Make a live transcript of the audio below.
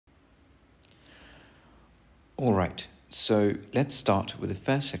All right, so let's start with the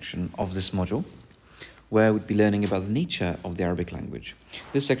first section of this module, where we'd be learning about the nature of the Arabic language.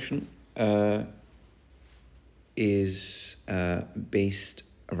 This section is based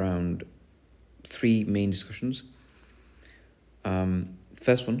around three main discussions.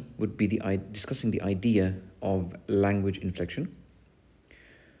 First one would be discussing the idea of language inflection,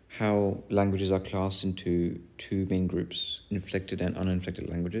 how languages are classed into two main groups, inflected and uninflected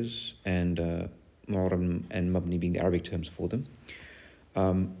languages, and Mu'rab and Mabni being the Arabic terms for them.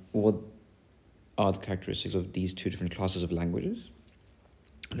 What are the characteristics of these two different classes of languages?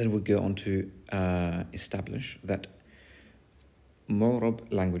 Then we'll go on to establish that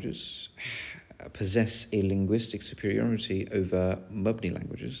Mu'rab languages possess a linguistic superiority over Mabni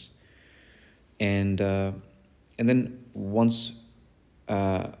languages. And then once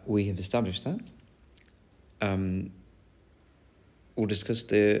we have established that, we'll discuss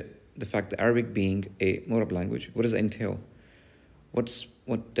the fact that Arabic being a Mu'rab language, what does it entail? What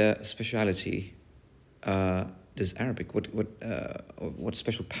speciality does Arabic? What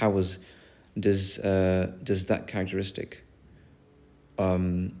special powers does that characteristic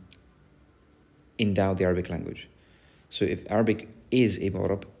endow the Arabic language? So if Arabic is a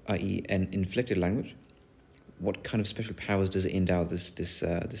Mu'rab, i.e. an inflected language, what kind of special powers does it endow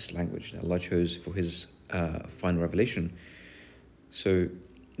this language that Allah chose for His final revelation? So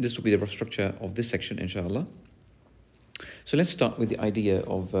this will be the rough structure of this section, inshallah. So let's start with the idea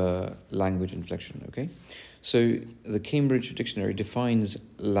of language inflection, okay? So the Cambridge Dictionary defines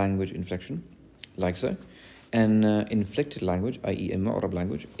language inflection like so. An inflected language, i.e. a Mu'rab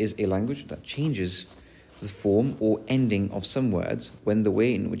language, is a language that changes the form or ending of some words when the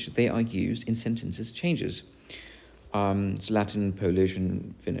way in which they are used in sentences changes. It's Latin, Polish,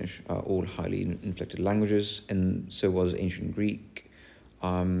 and Finnish are all highly inflected languages, and so was ancient Greek.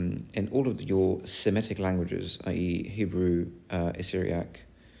 And all of your Semitic languages, i.e. Hebrew, Assyriac,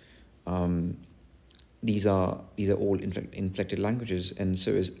 these are all inflected languages, and so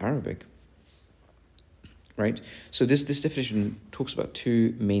is Arabic. Right? So this definition talks about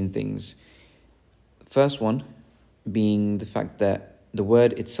two main things. First one being the fact that the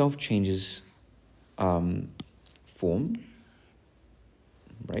word itself changes form.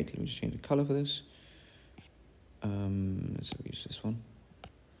 Right? Let me just change the color for this. Let's use this one.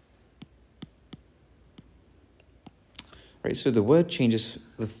 Right, so the word changes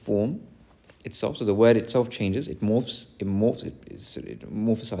the form itself. So the word itself changes. It morphosizes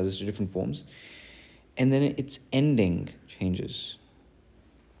to different forms, and then its ending changes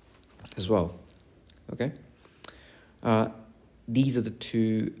as well. Okay. These are the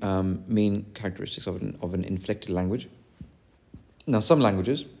two main characteristics of an inflected language. Now, some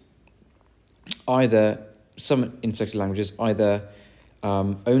inflected languages either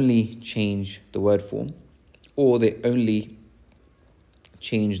only change the word form, or they only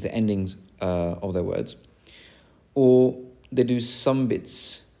change the endings of their words, or they do some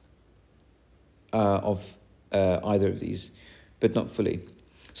bits of either of these, but not fully.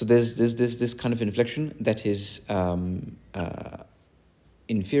 So there's this kind of inflection that is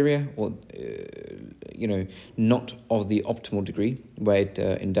inferior, or not of the optimal degree, where it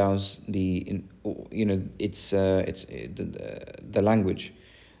endows the language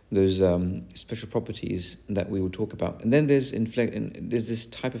those special properties that we will talk about. And then there's this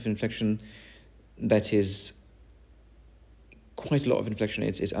type of inflection that is quite a lot of inflection.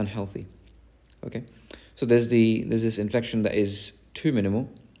 It's unhealthy. Okay, so there's this inflection that is too minimal,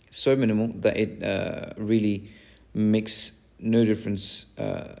 so minimal that it really makes no difference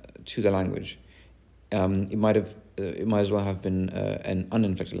to the language. It might as well have been an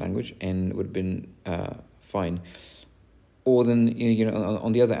uninflected language and it would have been fine. Or then,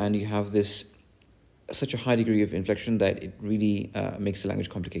 on the other hand, you have such a high degree of inflection that it really makes the language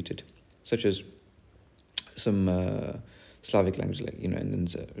complicated, such as some Slavic language, and then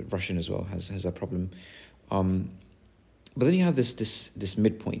Russian as well has that problem. But then you have this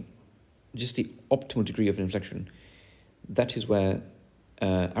midpoint, just the optimal degree of inflection. That is where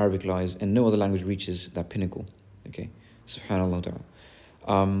Arabic lies, and no other language reaches that pinnacle. Okay, subhanallah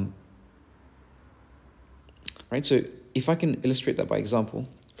ta'ala. Right, so if I can illustrate that by example,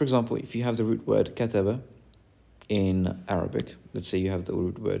 for example, if you have the root word kataba in Arabic, let's say you have the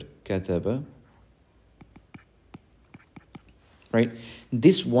root word kataba, right?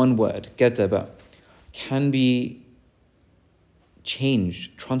 This one word, kataba, can be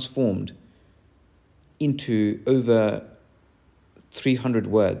changed, transformed into over 300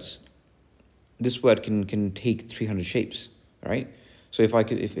 words. This word can take 300 shapes, right? So if I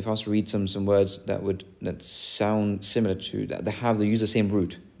was to read some words that sound similar to that, they use the same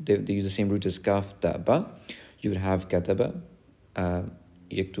root. They use the same root as kaf, ta, ba. you would have كتب,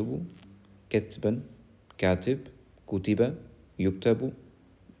 يكتب, كتبا, كاتب, كتب, يكتب,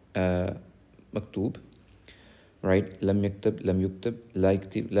 مكتوب, right? لم يكتب, لم يكتب, لا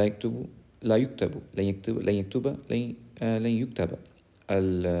يكتب, لا يكتب, لا يكتب, لن يكتب, لن يكتب, لن يكتب.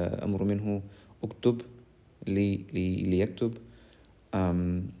 الأمر منه اكتب, ليكتب.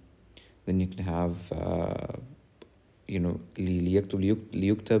 Then you can have ليكتب,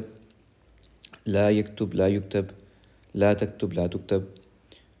 ليكتب, لا يكتب, لا يكتب, لا تكتب, لا تكتب.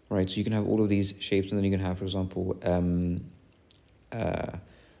 Right, so you can have all of these shapes, and then you can have, for example,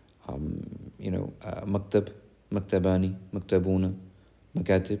 مكتب, مكتباني, مكتبون,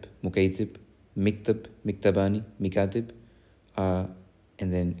 مكاتب, مكاتب, مكتب, مكتباني, مكاتب,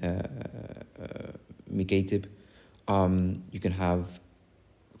 and then مكاتب. You can have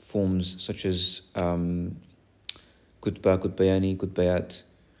forms such as كتبة, كتبياني, كتبيات.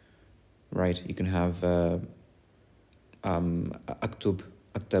 Right, you can have أكتب,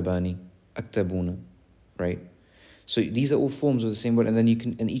 أكتباني, أكتبون. Right, so these are all forms of the same word, and then you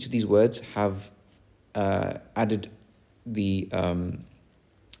can, and each of these words have added the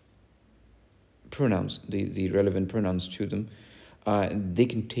pronouns, the relevant pronouns to them. They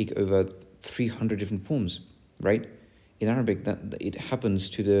can take over 300 different forms. Right, in Arabic, that it happens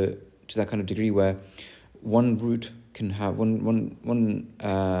to that kind of degree where one root can have one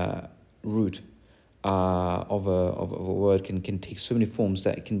root of a word can take so many forms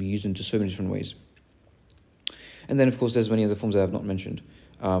that it can be used into so many different ways. And then, of course, there's many other forms that I have not mentioned.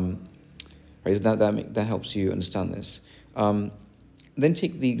 Right, so that helps you understand this. Then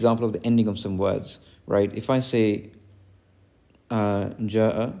take the example of the ending of some words. Right, if I say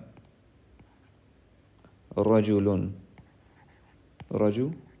جاء رجل,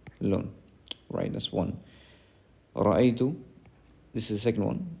 رجل, right, that's one. رأيت, this is the second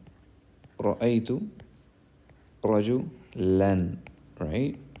one. رأيت رجلا,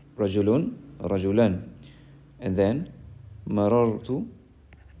 right? رجل, رجلان. And then مررت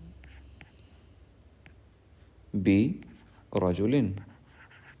برجل,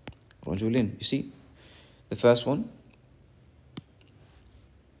 رجلين. You see, the first one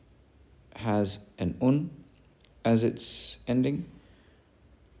has an as its ending.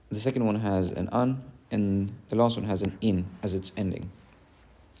 The second one has an and the last one has an in as its ending.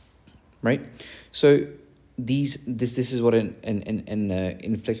 Right? So this is what an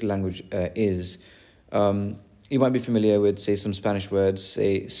inflected language is. You might be familiar with, say, some Spanish words,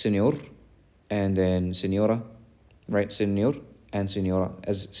 say señor and then señora, right? Señor and señora,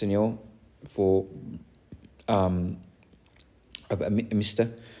 as señor for Mr.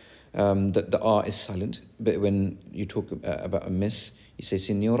 The R is silent, but when you talk about a miss, you say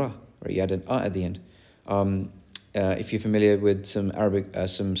señora, right? You add an R at the end. If you're familiar with some Arabic,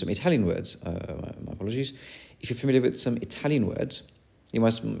 some Italian words, my apologies. If you're familiar with some Italian words, you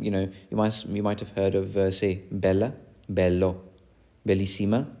might have heard of say bella, bello,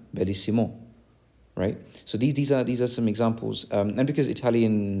 bellissima, bellissimo, right? So these are some examples, and because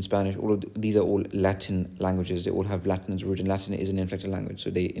Italian and Spanish, these are all Latin languages. They all have Latin as a root, and Latin is an inflected language, so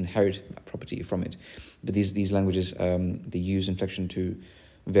they inherit a property from it. But these languages they use inflection to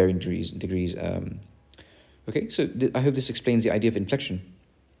varying degrees. Okay, so I hope this explains the idea of inflection.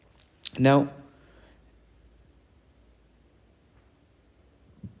 Now,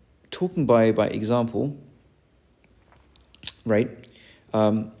 talking by example, right?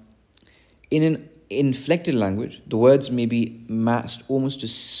 In an inflected language, the words may be masked almost to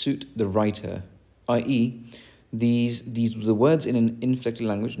suit the writer, i.e., the words in an inflected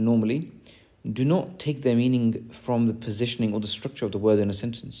language normally do not take their meaning from the positioning or the structure of the word in a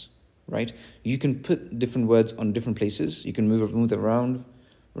sentence. Right? You can put different words on different places. You can move them around,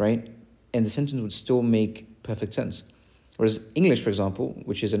 right? And the sentence would still make perfect sense. Whereas English, for example,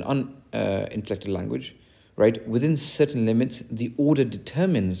 which is an uninflected language, right? Within certain limits, the order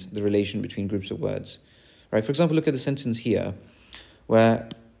determines the relation between groups of words, right? For example, look at the sentence here, where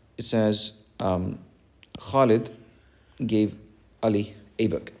it says, Khalid gave Ali a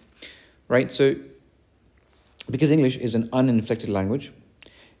book, right? So, because English is an uninflected language,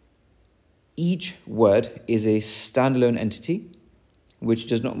 each word is a standalone entity which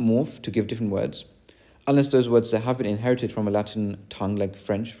does not morph to give different words, unless those words that have been inherited from a Latin tongue, like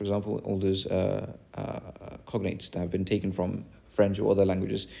French, for example, all those cognates that have been taken from French or other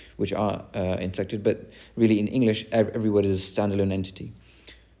languages which are inflected. But really in English, every word is a standalone entity.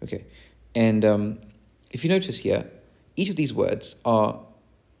 Okay, and if you notice here, each of these words are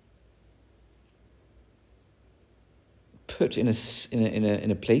put in a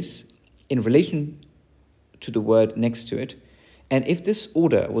place in relation to the word next to it, and if this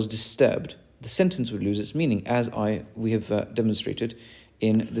order was disturbed, the sentence would lose its meaning, as we have demonstrated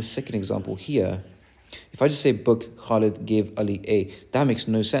in the second example here. If I just say book, Khalid gave Ali a, that makes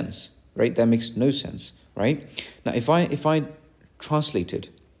no sense, right? That makes no sense, right? Now, if I translated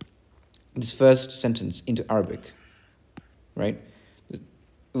this first sentence into Arabic, right, it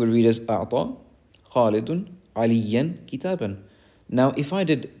would read as أعطى خالد عليا كتابا. Now, if I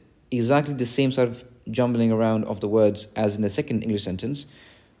did exactly the same sort of jumbling around of the words as in the second English sentence,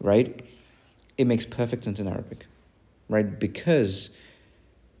 right, it makes perfect sense in Arabic, right? Because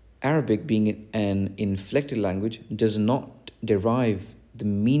Arabic, being an inflected language, does not derive the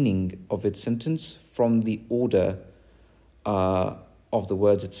meaning of its sentence from the order of the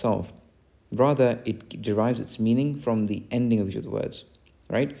words itself. Rather, it derives its meaning from the ending of each of the words,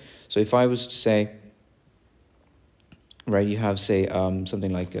 right? So if I was to say, right, you have, say,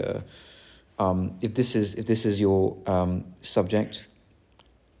 something like, if this is your subject,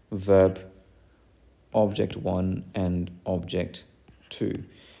 verb, object 1 and object 2.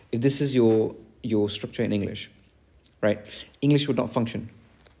 If this is your structure in English, right? English would not function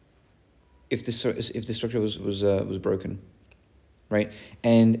if the structure was broken, right?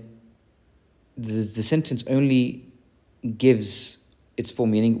 And the sentence only gives its full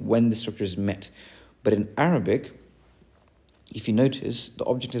meaning when the structure is met. But in Arabic, if you notice, the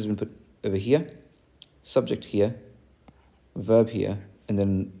object has been put over here, subject here, verb here, and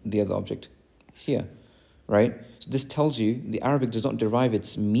then the other object here, right? So this tells you the Arabic does not derive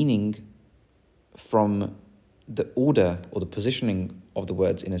its meaning from the order or the positioning of the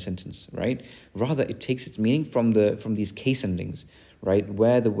words in a sentence, right? Rather, it takes its meaning from these case endings, right?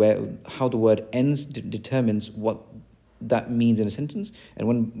 How the word ends determines what that means in a sentence, and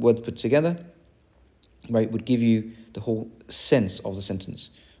when words put together, right, would give you the whole sense of the sentence,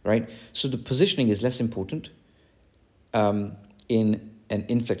 right? So the positioning is less important in an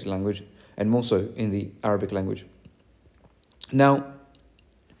inflected language, and more so in the Arabic language. Now,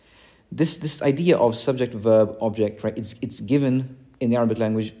 this idea of subject, verb, object, right? It's given in the Arabic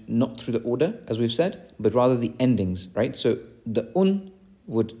language not through the order, as we've said, but rather the endings, right? So the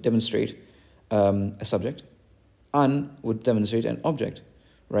would demonstrate a subject, an would demonstrate an object,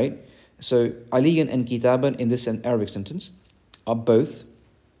 right? So aliyan and kitaban in this Arabic sentence are both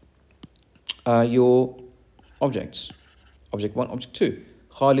your objects, object 1, object 2.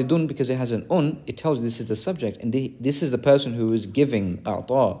 Khalidun, because it has an it tells you this is the subject, and this is the person who is giving,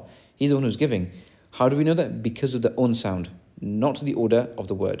 a'ta. He's the one who's giving. How do we know that? Because of the sound, not the order of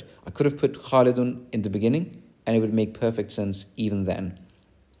the word. I could have put Khalidun in the beginning, and it would make perfect sense even then.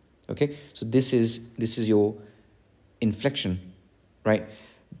 Okay, so this is your inflection, right?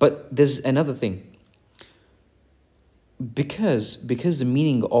 But there's another thing. Because the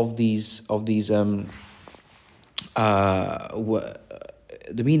meaning of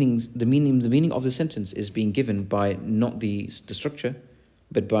the meaning of the sentence is being given by not the structure,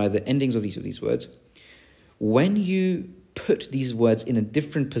 but by the endings of each of these words. When you put these words in a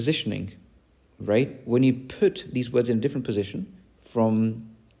different positioning, right? When you put these words in a different position from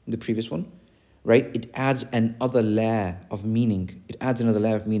the previous one, right? It adds another layer of meaning.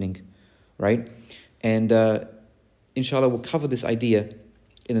 Right? And inshallah, we'll cover this idea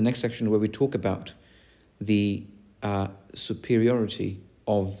in the next section where we talk about the superiority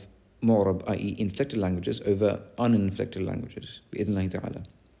of mu'rab, i.e. inflected languages, over uninflected languages, bi-idhnillahi ta'ala.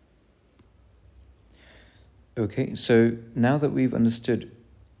 Okay, so now that we've understood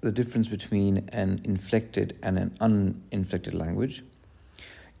the difference between an inflected and an uninflected language,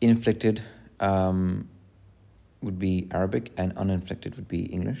 inflected would be Arabic and uninflected would be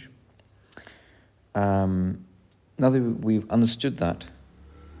English. Now that we've understood that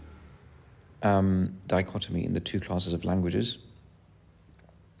dichotomy in the two classes of languages,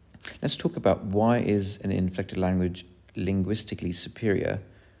 let's talk about why is an inflected language linguistically superior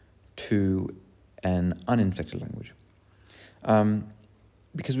to an uninflected language.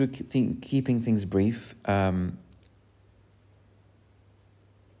 Because we're keeping things brief,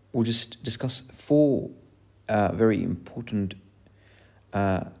 we'll just discuss 4 very important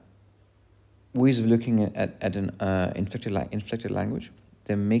ways of looking at an inflected language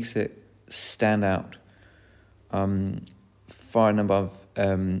that makes it stand out far and above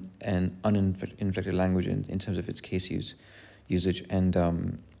an uninflected language in terms of its case usage, and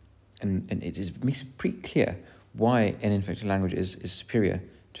it makes it pretty clear why an inflected language is superior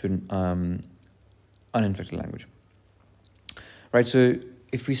to an uninflected language. Right, so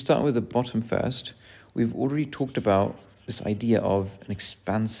if we start with the bottom first, we've already talked about this idea of an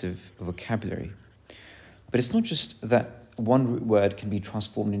expansive vocabulary. But it's not just that one root word can be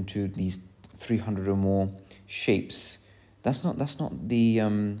transformed into these 300 or more shapes. That's not the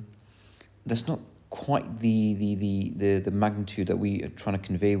that's not quite the magnitude that we are trying to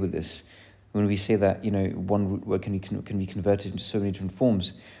convey with this. When we say that, you know, one root word can be converted into so many different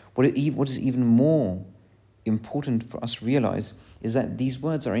forms, what is even more important for us to realize is that these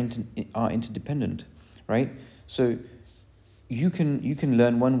words are interdependent, right? So you can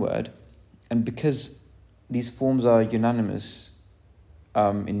learn one word, and because these forms are unanimous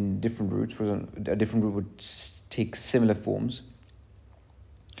in different roots, for example, a different root would take similar forms.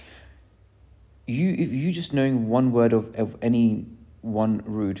 If you just knowing one word of any one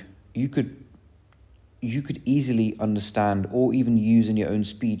root, you could easily understand or even use in your own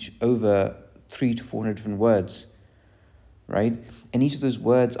speech over 300 to 400 different words, right? And each of those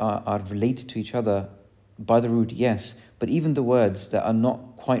words are related to each other by the root, yes, but even the words that are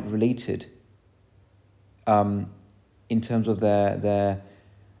not quite related in terms of their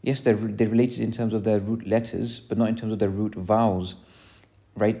yes, they're related in terms of their root letters, but not in terms of their root vowels,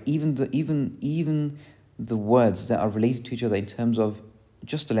 right? Even the words that are related to each other in terms of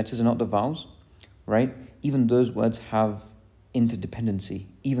just the letters and not the vowels, right? Even those words have interdependency.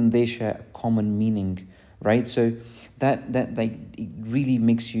 Even they share a common meaning, right? So that like it really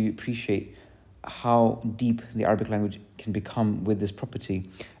makes you appreciate how deep the Arabic language can become with this property.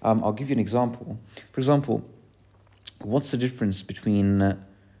 I'll give you an example. For example, what's the difference between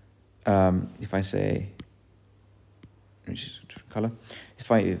if I say, let me just a different color.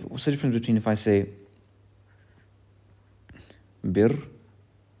 What's the difference between if I say bir,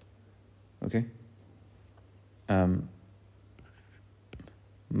 okay,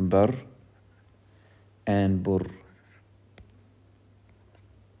 bar, and bur?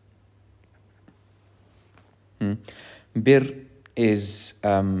 Bir is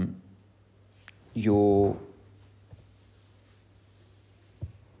your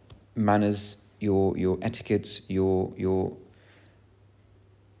manners, your etiquette, your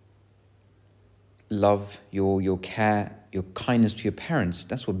love, your care, your kindness to your parents.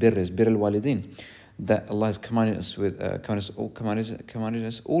 That's what bir is, bir al-walidin, that Allah has commanded us with, commanded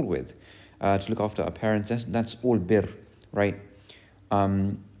us all with, to look after our parents. That's all bir, right?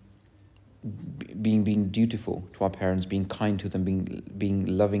 Being dutiful to our parents, being kind to them, being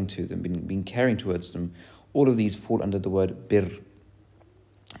loving to them, being caring towards them. All of these fall under the word bir,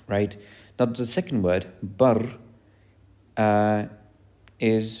 right? Now the second word, bar,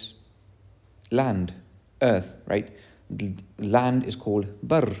 is land, earth, right? The land is called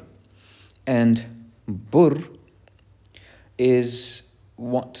bar, and bur is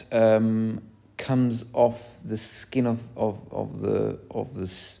what comes off the skin of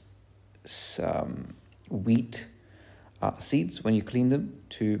this wheat seeds when you clean them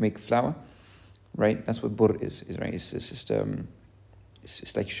to make flour, right? That's what bur is right? It's just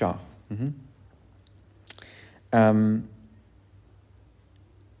it's like shaf.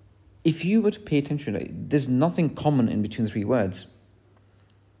 If you were to pay attention, there's nothing common in between the three words,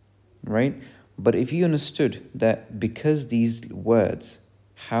 right? But if you understood that because these words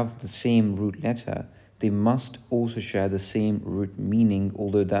have the same root letter, they must also share the same root meaning,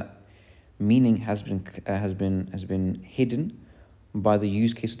 although that meaning has been hidden by the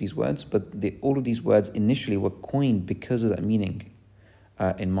use case of these words, but all of these words initially were coined because of that meaning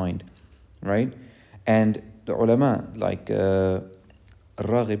in mind, right? And the ulama like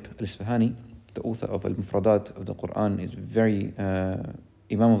Raghib al-Isfahani, the author of Al-Mufradat of the Quran, is very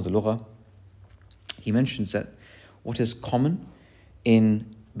Imam of the Lugha. He mentions that what is common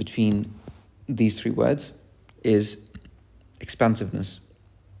in between these three words is expansiveness,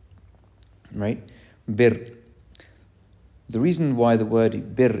 right? Bir. The reason why the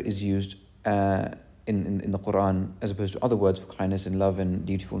word bir is used in the Quran as opposed to other words for kindness and love and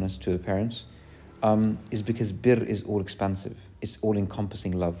dutifulness to the parents is because bir is all expansive. It's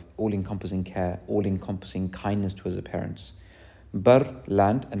all-encompassing love, all-encompassing care, all-encompassing kindness towards the parents. Bar,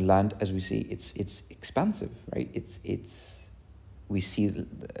 land, and land, as we see, it's expansive, right? It's we see,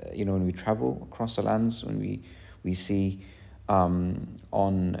 you know, when we travel across the lands, when we see on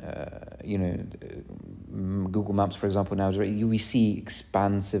you know, Google Maps, for example, now we see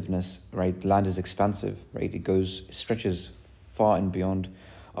expansiveness, right? Land is expansive, right? It stretches far and beyond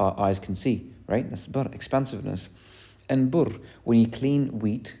our eyes can see, right? That's bar, expansiveness. And bur, when you clean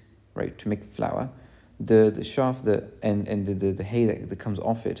wheat, right, to make flour, the chaff, and the hay that comes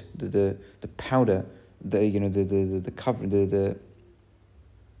off it, the powder, the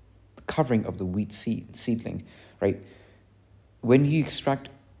covering of the wheat seedling, right? When you extract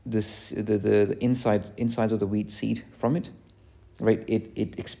the inside of the wheat seed from it, right,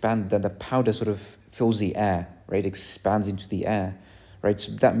 it expands. Then the powder sort of fills the air, right? Expands into the air, right?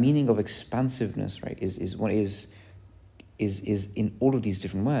 So that meaning of expansiveness, right, is in all of these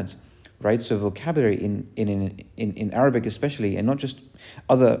different words. right? So vocabulary in Arabic especially, and not just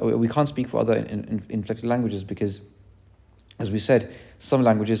other, we can't speak for other inflected languages, because, as we said, some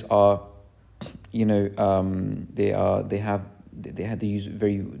languages are, you know, they use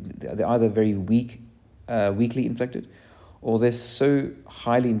they're either very weakly inflected, or they're so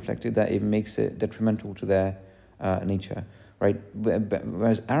highly inflected that it makes it detrimental to their nature, right?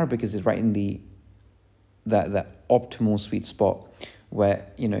 Whereas Arabic is right in that optimal sweet spot, where,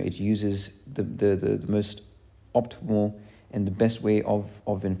 you know, it uses the most optimal and the best way of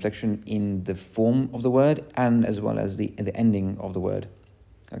inflection in the form of the word, and as well as the ending of the word,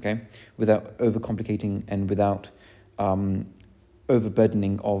 okay, without overcomplicating and without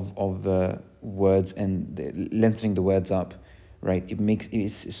overburdening of words and lengthening the words up, right?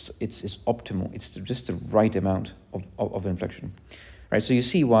 It's optimal. It's just the right amount of inflection, right? So you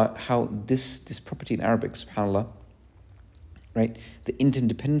see how this property in Arabic, subhanAllah, right, the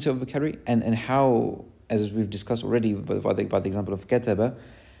interdependence of vocabulary, and how, as we've discussed already by the example of kataba,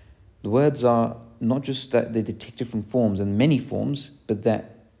 the words are not just that they take different forms and many forms, but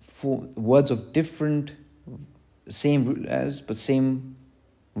that for words of different, same root letters, but same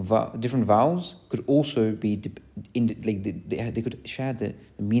different vowels could also be they could share the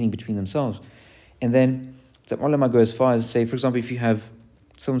meaning between themselves. And then the ulama go as far as say, for example, if you have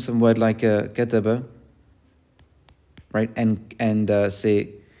some word like kataba, right, and say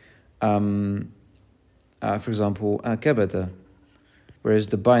for example kabata, whereas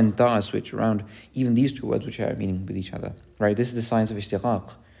the ba and ta switch around, even these two words which share meaning with each other, right? This is the science of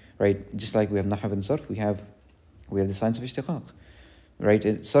ishtiqaq, right? Just like we have nahw and sarf, we have the science of ishtiqaq, right?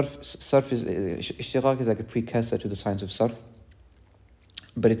 Sarf is ishtiqaq is like a precursor to the science of sarf,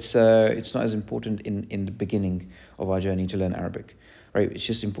 but it's not as important in the beginning of our journey to learn Arabic, right? It's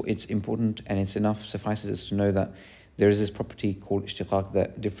just it's important, and it's enough, suffices us to know that there is this property called ishtiqaq,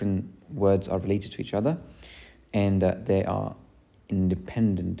 that different words are related to each other, and that they are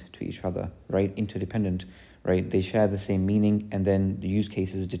independent to each other, right? Interdependent, right? They share the same meaning, and then the use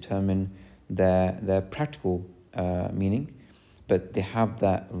cases determine their practical meaning, but they have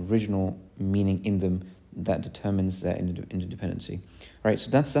that original meaning in them that determines their interdependency, right? So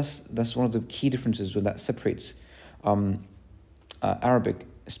that's one of the key differences that separates Arabic,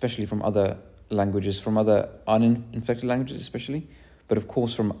 especially from other languages, from other uninflected languages especially, but of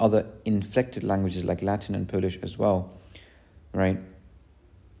course from other inflected languages like Latin and Polish as well, right?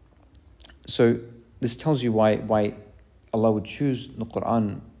 So this tells you why Allah would choose the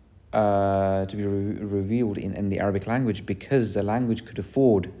Quran to be revealed in the Arabic language, because the language could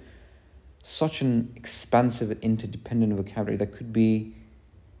afford such an expansive and interdependent vocabulary that could be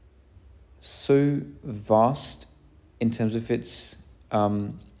so vast in terms of its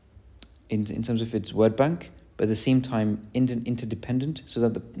in terms of its word bank, but at the same time interdependent, so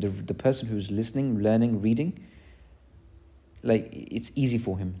that the person who's listening, learning, reading, like, it's easy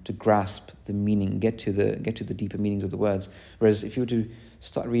for him to grasp the meaning, get to the deeper meanings of the words. Whereas if you were to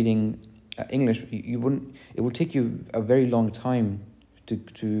start reading English, you wouldn't. It will take you a very long time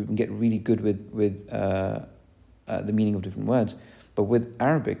to get really good with the meaning of different words. But with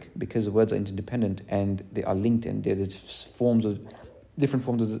Arabic, because the words are interdependent and they are linked, and they're different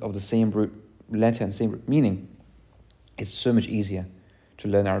forms of the same root letter and same root meaning, it's so much easier to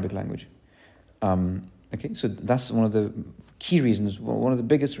learn Arabic language. Okay, so that's one of the key reasons, one of the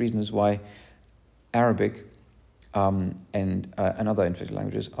biggest reasons why Arabic and other inflected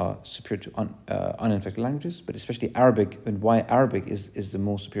languages are superior to uninflected languages, but especially Arabic, and why Arabic is the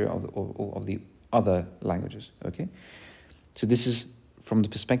more superior of the other languages. Okay, so this is from the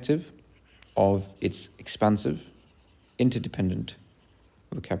perspective of its expansive, interdependent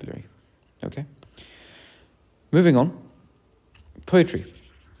vocabulary. Okay, moving on, poetry.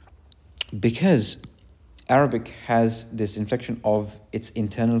 Because Arabic has this inflection of its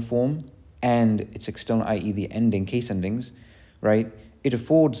internal form and its external, i.e. the ending, case endings, right? It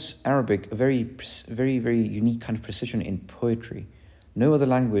affords Arabic a very, very, very unique kind of precision in poetry. No other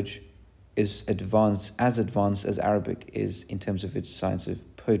language is as advanced as Arabic is in terms of its science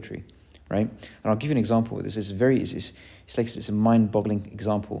of poetry, right? And I'll give you an example. This is it's a mind-boggling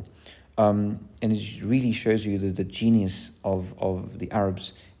example, and it really shows you the genius of the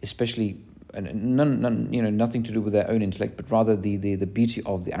Arabs, especially. And nothing to do with their own intellect, but rather the beauty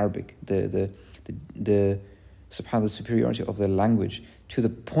of the Arabic, the subhanAllah, superiority of their language, to the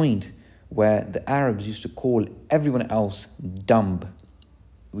point where the Arabs used to call everyone else dumb.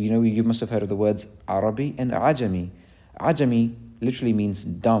 You must have heard of the words Arabi and Ajami. Ajami literally means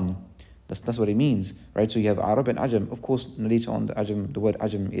dumb. That's what it means, right? So you have Arab and Ajam. Of course, later on, the word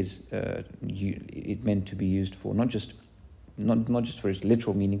Ajam is it meant to be used for not just not just for its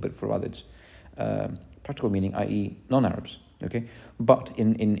literal meaning, but for rather its practical meaning, i.e. non-Arabs. Okay, but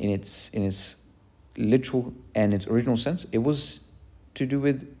in its literal and its original sense, it was to do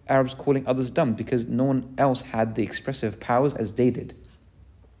with Arabs calling others dumb, because no one else had the expressive powers as they did.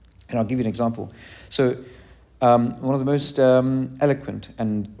 And I'll give you an example. So one of the most eloquent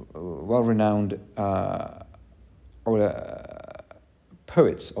and well-renowned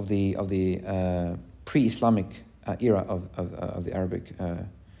poets of the pre-Islamic era of the Arabic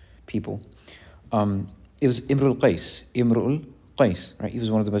people, it was Imrul Qais, right? He was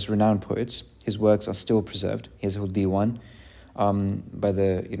one of the most renowned poets. His works are still preserved. He has a whole diwan. By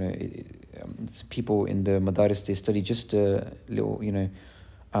the people in the madaris, they study just little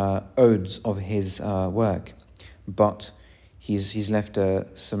odes of his work, but he's left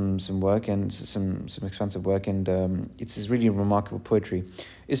some work and some expansive work, and it's really remarkable poetry.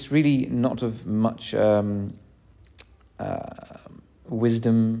 It's really not of much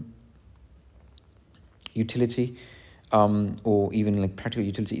wisdom, utility, or even like practical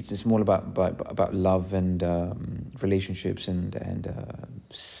utility. It's more about love and relationships and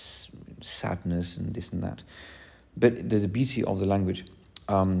sadness and this and that. But the beauty of the language,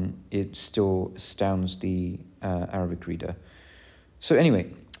 it still astounds the Arabic reader. So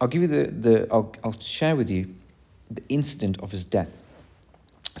anyway, I'll give you I'll share with you the incident of his death.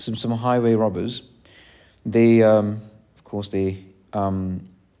 Some highway robbers, they of course they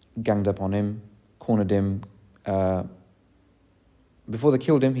ganged up on him, cornered him. Before they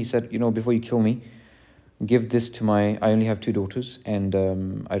killed him, he said, before you kill me, give this to I only have 2 daughters, and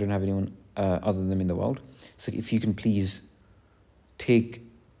I don't have anyone other than them in the world. So if you can please take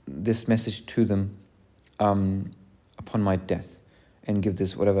this message to them upon my death, and give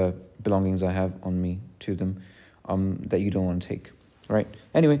this whatever belongings I have on me to them that you don't want to take, right?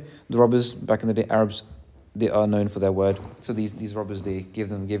 Anyway, the robbers, back in the day, Arabs, they are known for their word. So these robbers, they gave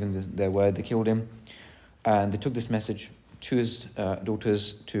him their word, they killed him, and they took this message to his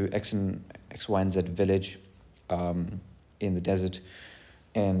daughters to X, Y, and Z village in the desert.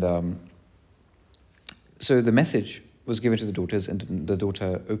 And so the message was given to the daughters, and the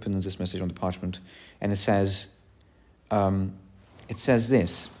daughter opens this message on the parchment, and it says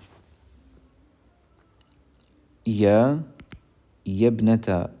this: Ya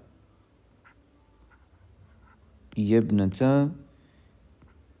yabnata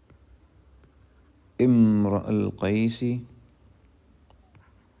imra al-Qaisi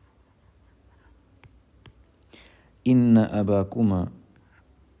inna abakuma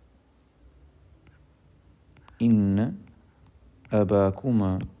inna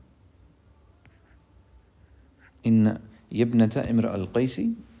yabnata imra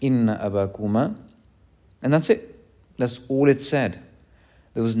al-Qaisi inna abakuma. And that's it. That's all it said.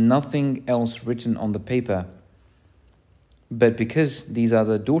 There was nothing else written on the paper. But because these are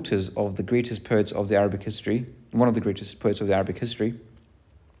the daughters of the greatest poets of the Arabic history, one of the greatest poets of the Arabic history,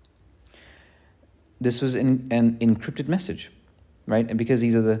 this was an encrypted message, right? And because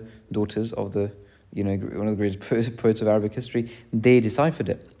these are the daughters of the, one of the greatest poets of Arabic history, they deciphered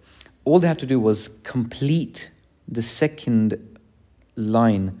it. All they had to do was complete the second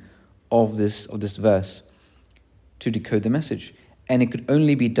line of this verse to decode the message. And it could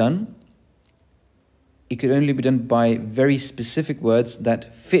only be done by very specific words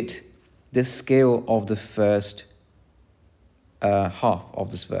that fit the scale of the first half of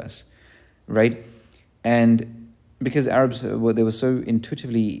this verse, right? And because Arabs, they were so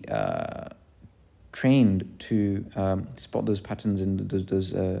intuitively trained to spot those patterns and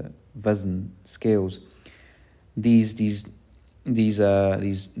those wazn scales, these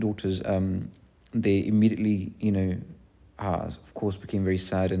daughters, they immediately, of course, became very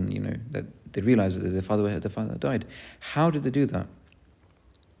sad, and that they realized that their father died. How did they do that?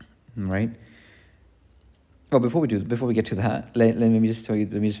 Right? Well, before we get to that, let me just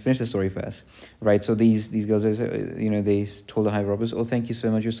finish the story first. Right? So these girls, they told the high robbers, "Oh, thank you so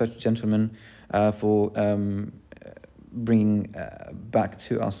much. You're such gentlemen for bringing back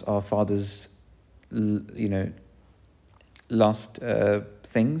to us our father's, last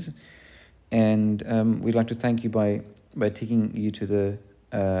things, and we'd like to thank you by taking you to the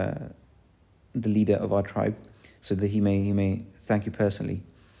leader of our tribe, so that he may thank you personally."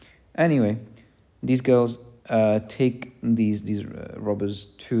 Anyway, these girls take these robbers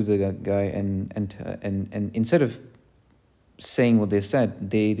to the guy, and instead of saying what they said,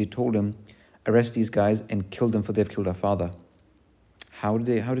 they told him, "Arrest these guys and kill them, for they've killed our father." How did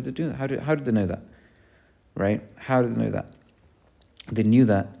they do that? How did they know that? Right? How did they know that? They knew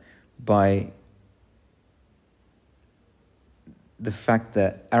that by the fact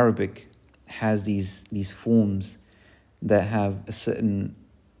that Arabic has these forms that have a certain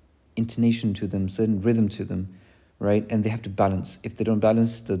intonation to them, certain rhythm to them, right? And they have to balance. If they don't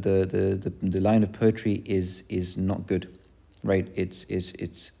balance, the line of poetry is not good, right? It's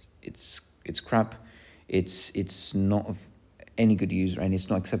crap. It's not of any good use, right? And it's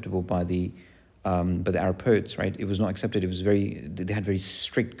not acceptable by the Arab poets, right? It was not accepted. It was they had very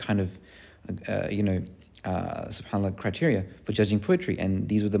strict kind of subhanallah, criteria for judging poetry, and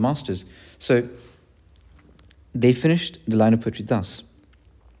these were the masters. So they finished the line of poetry thus: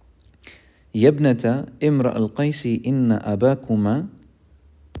 Yabnata imra al-Qaysi inna abakuma,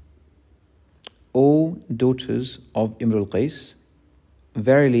 O daughters of Imr al-Qais,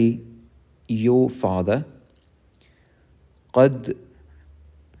 verily your father, qad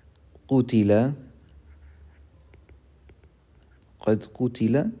qutila,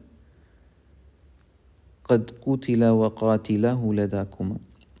 قد قتل وقاتله لداكما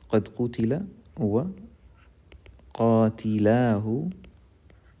قد قتل وقاتلاه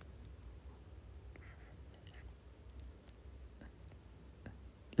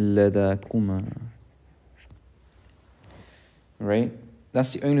لداكما. Right?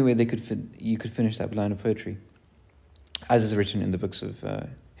 That's the only way you could finish that line of poetry, as is written in the books of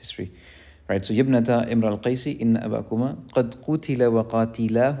history. Right? So يبنتا إمر القيس إن أباكما قد قتل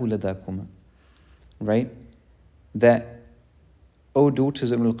وقاتلاه لداكما. Right? That, O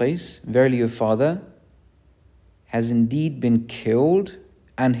daughters of al-Qais, verily your father has indeed been killed,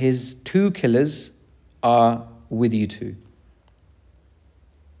 and his two killers are with you too.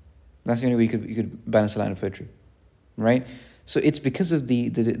 That's the only way you could balance a line of poetry, right? So it's because of the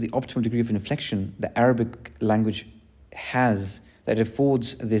optimal degree of inflection that Arabic language has, that it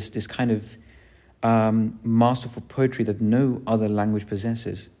affords this kind of masterful poetry that no other language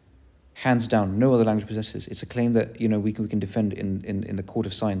possesses. Hands down, no other language possesses. It's a claim that we can defend in the court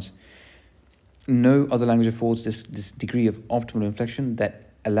of science. No other language affords this degree of optimal inflection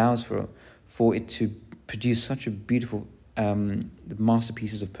that allows for it to produce such a beautiful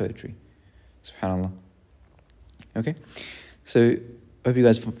masterpieces of poetry. SubhanAllah. Okay, so I hope you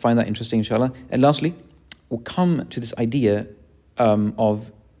guys find that interesting, inshallah. And lastly, we'll come to this idea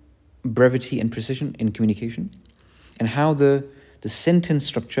of brevity and precision in communication, and how the sentence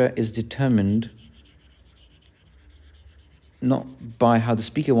structure is determined not by how the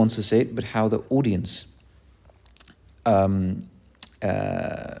speaker wants to say it, but how the audience, how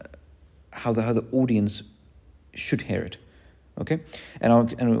the audience should hear it. Okay,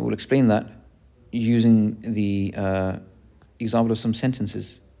 and we'll explain that using the example of some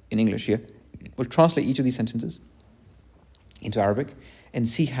sentences in English here. We'll translate each of these sentences into Arabic and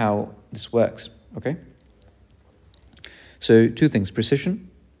see how this works. Okay. So two things: precision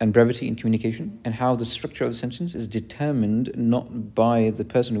and brevity in communication, and how the structure of the sentence is determined not by the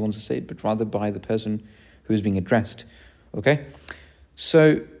person who wants to say it, but rather by the person who is being addressed. Okay?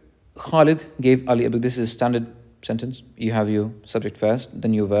 So Khalid gave Ali a book. This is a standard sentence. You have your subject first,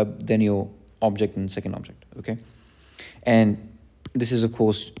 then your verb, then your object and second object. Okay? And this is, of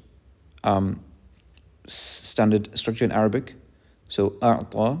course, standard structure in Arabic. So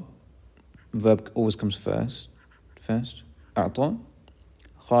a'ta, verb always comes first. أعطى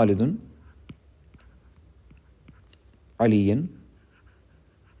خالد عليا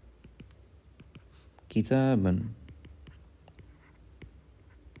كتابا.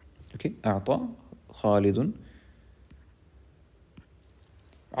 Okay, أعطى خالد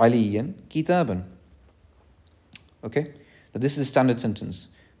عليا كتابا. Okay, now this is the standard sentence.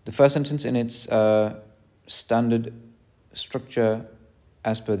 The first sentence in its standard structure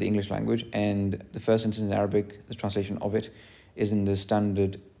as per the English language, and the first sentence in Arabic, the translation of it, is in the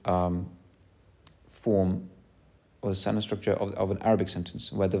standard form or standard structure of an Arabic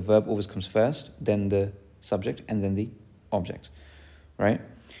sentence, where the verb always comes first, then the subject, and then the object, right?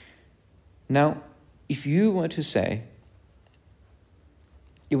 Now, if you were to say,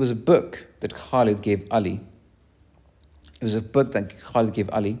 it was a book that Khalid gave Ali,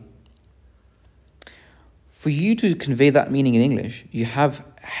 for you to convey that meaning in English,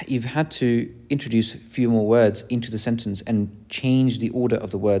 you've had to introduce a few more words into the sentence and change the order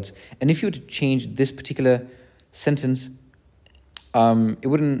of the words. And if you were to change this particular sentence, it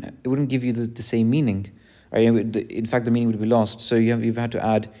wouldn't give you the same meaning. Right? In fact, the meaning would be lost. So you've had to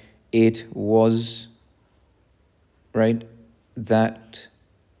add it was, right? That,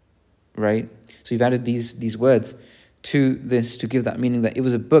 right? So you've added these words to this to give that meaning that it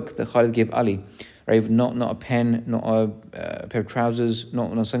was a book that Khalid gave Ali. Right, not a pen, not a pair of trousers,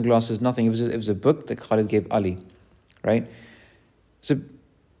 not sunglasses, nothing. It was a book that Khalid gave Ali, right? So,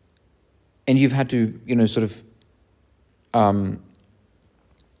 and you've had to sort of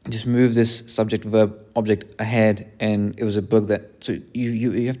just move this subject, verb, object ahead, and it was a book that. So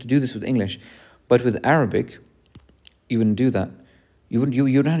you have to do this with English, but with Arabic, you wouldn't do that. You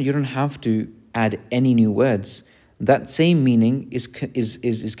don't have to add any new words. That same meaning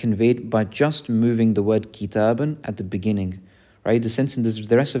is conveyed by just moving the word kitaban at the beginning, right? The sentence,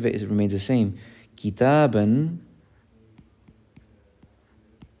 the rest of it remains the same. Kitaban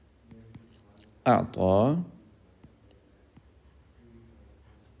أعطى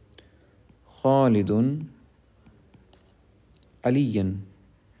خالد عليا.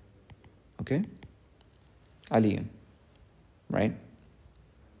 Okay? عليا. Right?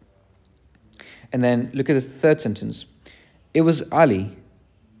 And then look at the third sentence. It was Ali,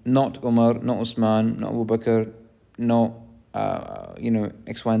 not Umar, not Usman, not Abu Bakr, not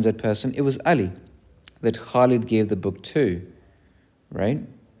X, Y, and Z person. It was Ali that Khalid gave the book to, right?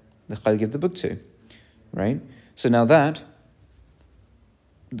 That Khalid gave the book to, right? So now that,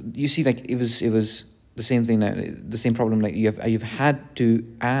 you see, like it was the same thing, the same problem. Like you've had to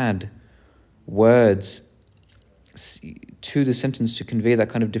add words to the sentence to convey that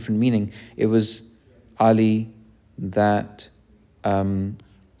kind of different meaning. It was Ali that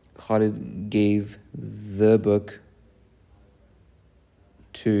Khalid gave the book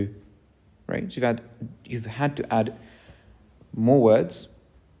to, right? So you've had to add more words,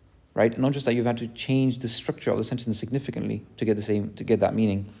 right? Not just that, you've had to change the structure of the sentence significantly to get that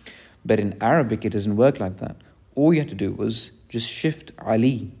meaning. But in Arabic, it doesn't work like that. All you had to do was just shift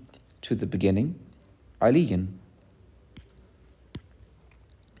Ali to the beginning, Aliyan.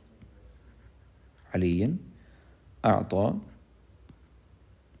 علي أعطى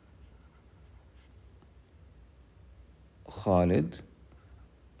خالد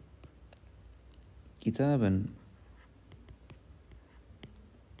كتابا.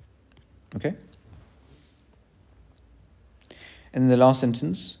 Okay? And the last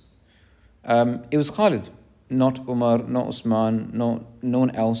sentence, it was Khalid, not Umar, not Usman, not no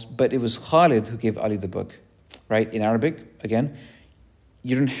one else, but it was Khalid who gave Ali the book, right? In Arabic, again,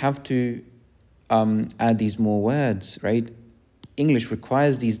 you don't have to add these more words, right? English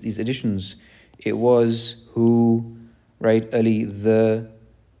requires these additions. It was, who, right? Ali, the,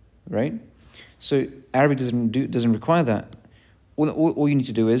 right? So Arabic doesn't require that. All you need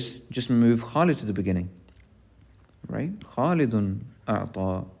to do is just move Khalid to the beginning, right? Khalidun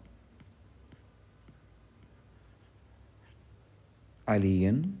a'ta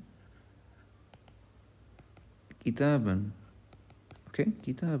aliyan kitaban. Okay,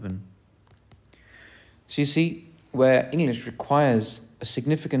 kitaban. So you see where English requires a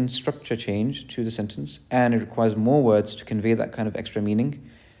significant structure change to the sentence and it requires more words to convey that kind of extra meaning.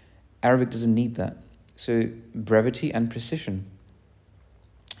 Arabic doesn't need that. So brevity and precision.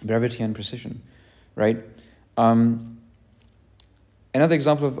 Brevity and precision, right? Another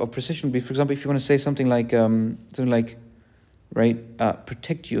example of precision would be, for example, if you want to say something like, right,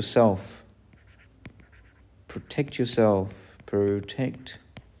 protect yourself. Protect yourself. Protect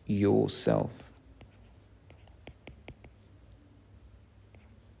yourself.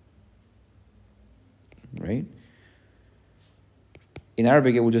 Right? In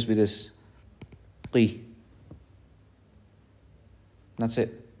Arabic, it will just be this. Qi. That's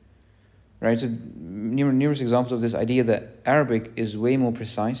it. Right? So numerous examples of this idea that Arabic is way more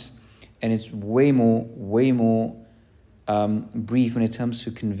precise and it's way more brief when it comes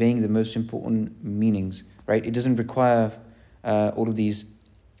to conveying the most important meanings. Right? It doesn't require all of these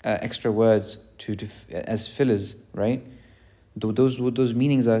extra words as fillers. Right? Those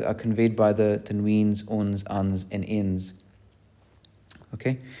meanings are conveyed by the tanweens, uns, ans, and ins.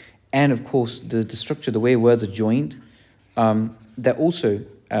 Okay? And of course, the structure, the way words are joined, that also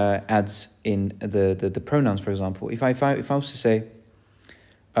adds in the pronouns, for example. If I was to say,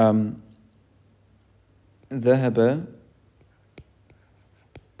 ذهب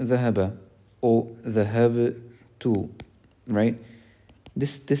or ذهبت, right?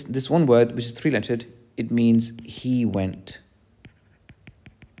 This one word, which is three-lettered, it means he went.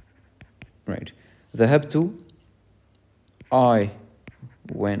 Right. ذهبت, I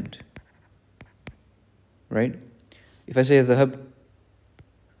went. Right? If I say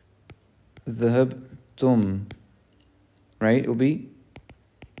ذهبتم, right? It will be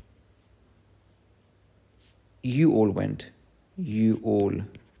you all went. You all.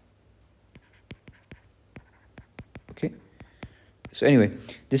 Okay? So anyway,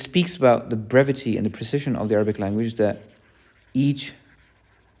 this speaks about the brevity and the precision of the Arabic language, that each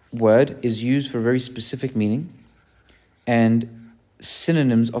word is used for a very specific meaning, and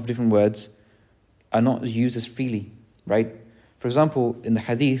synonyms of different words are not used as freely, right? For example, in the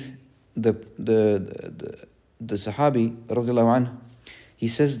hadith, the Sahabi, radiallahu anhu, He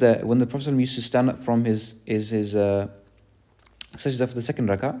says that when the Prophet used to stand up from his sajda for the second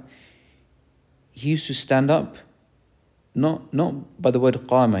rak'ah, he used to stand up not by the word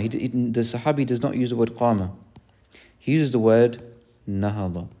qama. The Sahabi does not use the word qama. He uses the word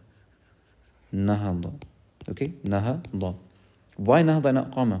nahada. Nahada. Okay? Nahada. Why nahada, not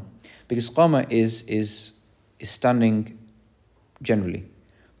qama? Because qama is standing generally.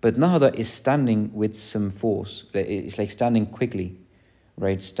 But nahada is standing with some force. It's like standing quickly,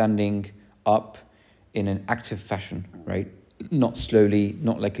 right? Standing up in an active fashion, right? Not slowly,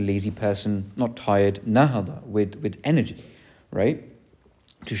 not like a lazy person, not tired. Nahada, with energy, right?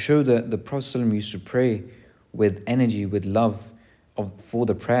 To show that the Prophet ﷺ used to pray with energy, with love for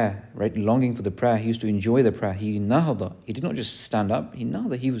the prayer, right? Longing for the prayer. He used to enjoy the prayer. He nahada. He did not just stand up. He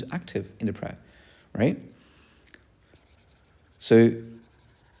nahada. He was active in the prayer, right? So,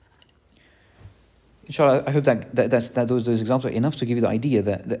 inshallah, I hope that those examples are enough to give you the idea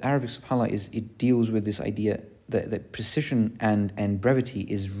that the Arabic, subhanAllah, it deals with this idea that precision and brevity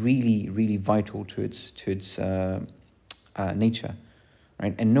is really, really vital to its nature,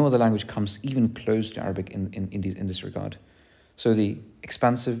 right? And no other language comes even close to Arabic in this regard. So the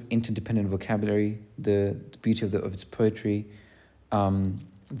expansive, interdependent vocabulary, the beauty of its poetry,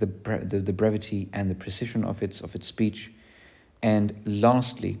 the brevity and the precision of its speech, and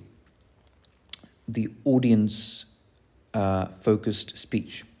lastly, the audience focused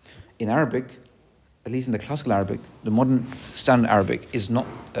speech. In Arabic, at least in the classical Arabic, the modern standard Arabic is not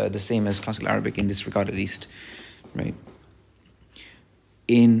the same as classical Arabic in this regard, at least, right?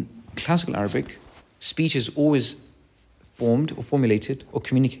 In classical Arabic, speech is always formed or formulated or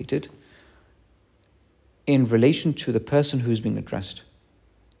communicated in relation to the person who's being addressed,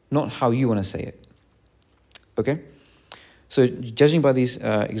 not how you want to say it. Okay? So, judging by these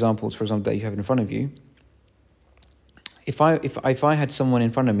examples, for example, that you have in front of you, if I had someone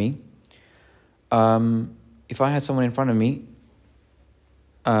in front of me,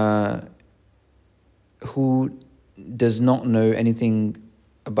 who does not know anything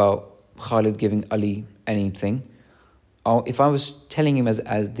about Khalid giving Ali anything, or if I was telling him as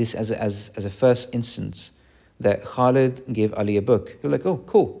a first instance that Khalid gave Ali a book, you're like, oh,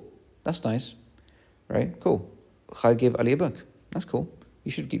 cool, that's nice, right? Cool. Khalid gave Ali a book. That's cool.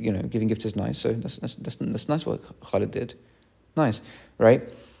 You should give, giving gifts is nice. So that's nice what Khalid did. Nice, right?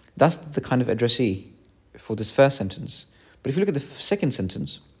 That's the kind of addressee for this first sentence. But if you look at the second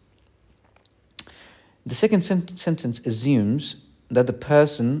sentence, the second sentence assumes that the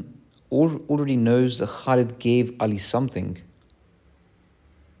person already knows that Khalid gave Ali something.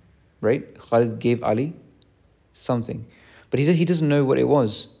 Right? Khalid gave Ali something. But he doesn't know what it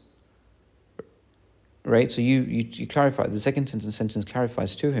was. Right? So you clarify. The second sentence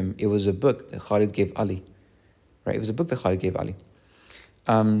clarifies to him. It was a book that Khalid gave Ali. Right? It was a book that Khalid gave Ali.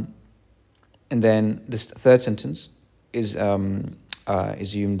 And then this third sentence is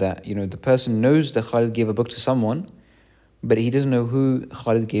assumed that the person knows that Khalid gave a book to someone, but he doesn't know who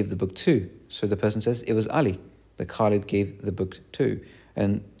Khalid gave the book to. So the person says it was Ali that Khalid gave the book to.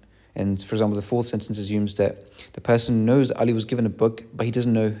 And for example, the fourth sentence assumes that the person knows that Ali was given a book, but he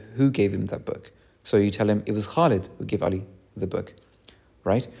doesn't know who gave him that book. So you tell him it was Khalid who gave Ali the book,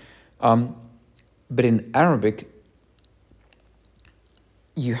 right? But in Arabic,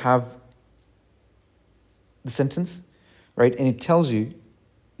 you have the sentence, right? And it tells you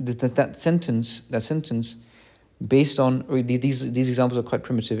that sentence, based on these examples are quite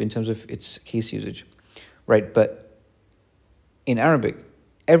primitive in terms of its case usage, right? But in Arabic,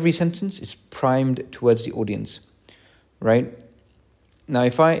 every sentence is primed towards the audience, right? Now,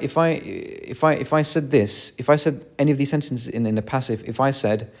 if I said this, if I said any of these sentences in the passive, if I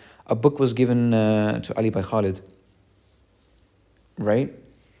said a book was given to Ali by Khalid, right?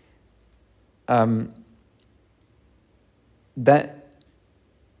 That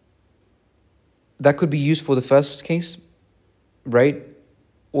could be used for the first case, right?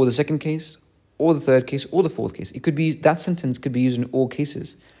 Or the second case, or the third case, or the fourth case. It could be, that sentence could be used in all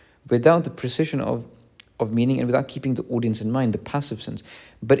cases without the precision of meaning and without keeping the audience in mind, the passive sense.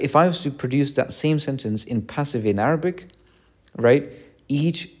 But if I was to produce that same sentence in passive in Arabic, right,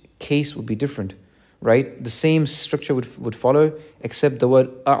 each case would be different, right? The same structure would follow, except the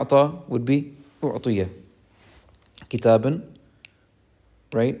word a'ta would be u'tiya. Kitaban,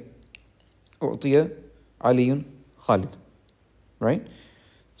 right? U'tiya Aliyun Khalid, right?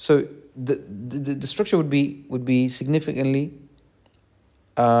 So the structure would be significantly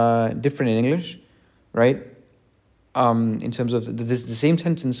different in English, right? In terms of the same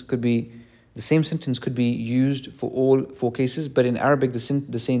sentence could be used for all four cases, but in Arabic the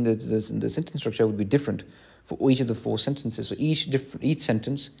sentence structure would be different, for each of the 4 sentences. So each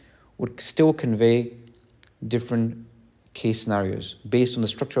sentence would still convey different case scenarios based on the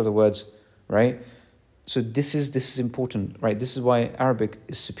structure of the words, right? So this is important, right? This is why Arabic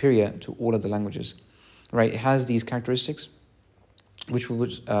is superior to all other languages, right? It has these characteristics, which we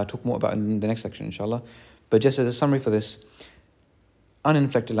would talk more about in the next section, inshallah. But just as a summary for this,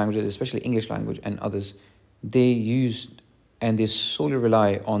 uninflected languages, especially English language and others, they use and they solely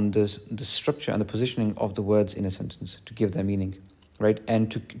rely on the structure and the positioning of the words in a sentence to give their meaning, right?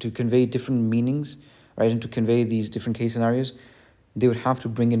 And to convey different meanings, right? And to convey these different case scenarios, they would have to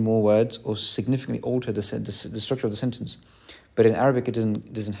bring in more words or significantly alter the structure of the sentence. But in Arabic, it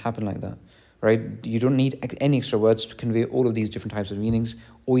doesn't happen like that, right? You don't need any extra words to convey all of these different types of meanings.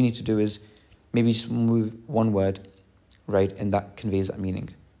 All you need to do is maybe just move one word, right? And that conveys that meaning,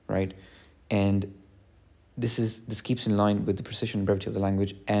 right? And this keeps in line with the precision and brevity of the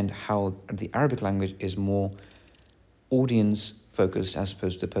language and how the Arabic language is more audience focused as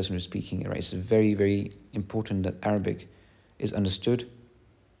opposed to the person who's speaking it, right? It's very, very important that Arabic is understood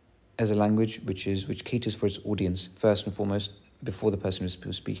as a language which caters for its audience first and foremost before the person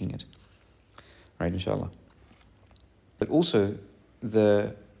who's speaking it, right? Inshallah. But also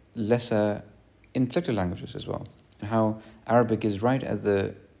the lesser inflected languages as well, and how Arabic is right at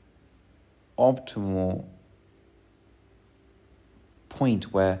the optimal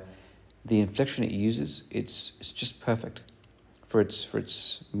point where the inflection it uses, it's just perfect for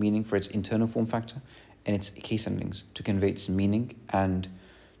its meaning, for its internal form factor, and its case endings to convey its meaning and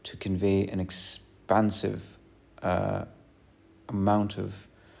to convey an expansive amount of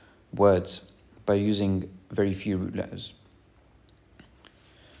words by using very few root letters,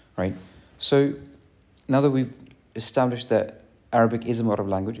 right? So now that we've established that Arabic is a modern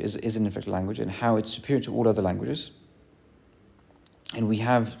language, is an inflected language, and how it's superior to all other languages, and we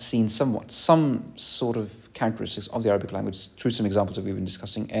have seen some sort of characteristics of the Arabic language through some examples that we've been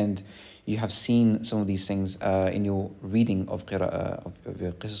discussing, and you have seen some of these things in your reading of Qira'ah, of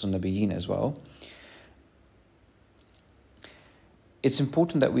Qisas al-Nabiyyin as well. It's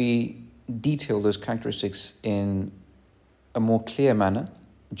important that we detail those characteristics in a more clear manner,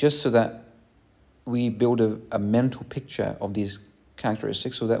 just so that we build a mental picture of these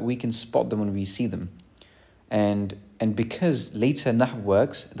characteristics so that we can spot them when we see them. And because later Nahw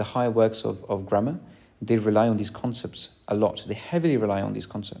works, the higher works of grammar, they rely on these concepts a lot. They heavily rely on these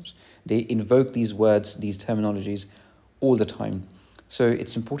concepts. They invoke these words, these terminologies all the time. So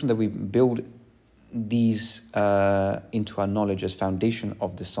it's important that we build these into our knowledge as foundation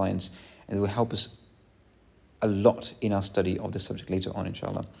of the science, and it will help us a lot in our study of the subject later on,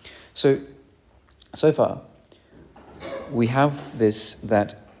 inshallah. So far, we have this,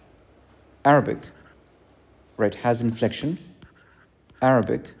 that Arabic, right, has inflection.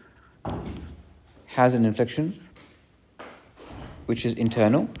 Arabic has an inflection which is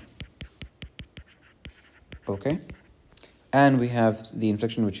internal, okay? And we have the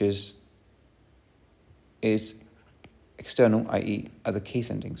inflection which is external, i.e. are the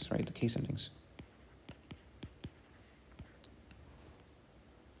case endings, right? The case endings.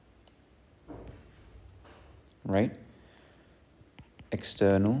 Right?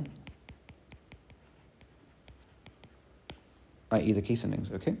 External, i.e. the case endings,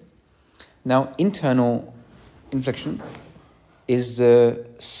 okay? Now, internal inflection is the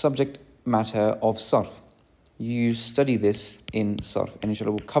subject matter of sarf. You study this in sarf, and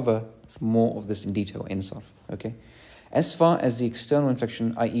inshallah we'll cover more of this in detail in sarf, okay? As far as the external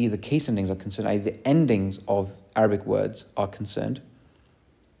inflection, i.e. the case endings are concerned, i.e. the endings of Arabic words are concerned,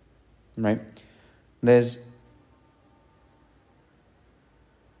 right? There's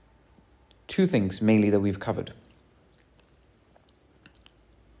two things mainly that we've covered.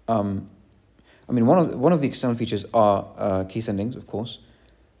 I mean, one of the external features are case endings, of course.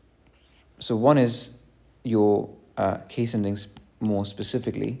 So one is your case endings more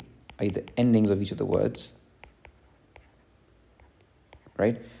specifically, i.e. the endings of each of the words,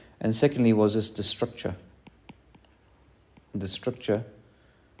 right? And secondly was this the structure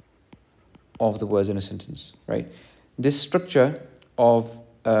of the words in a sentence, right? This structure of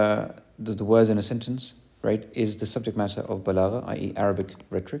the words in a sentence, right, is the subject matter of balagha, i.e. Arabic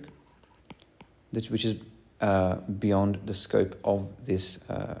rhetoric, which is beyond the scope of this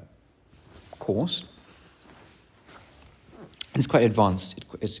course. It's quite advanced.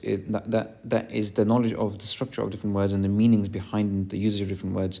 That is the knowledge of the structure of different words and the meanings behind the usage of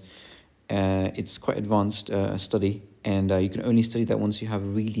different words. It's quite advanced study, and you can only study that once you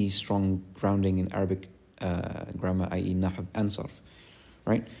have really strong grounding in Arabic grammar, i.e. Nahw and Sarf,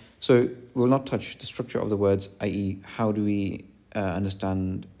 right? So we'll not touch the structure of the words, i.e. how do we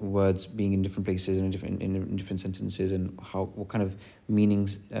understand words being in different places and in different sentences, and what kind of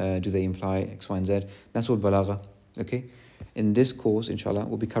meanings do they imply, X, Y, and Z. That's all balagha. Okay. In this course, inshallah,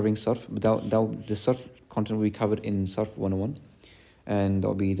 we'll be covering sarf, but the sarf content will be covered in sarf 101, and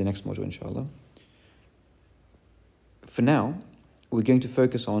that'll be the next module, inshallah. For now, we're going to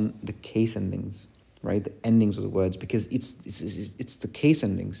focus on the case endings, right? The endings of the words, because it's the case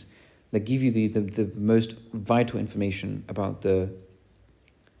endings that give you the most vital information about the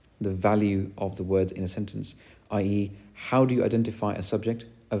value of the word in a sentence, i.e., how do you identify a subject,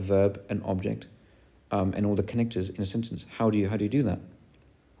 a verb, an object, and all the connectors in a sentence? How do you do that?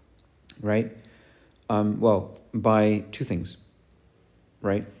 Right? Well, by two things,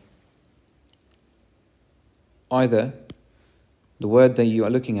 right? Either the word that you are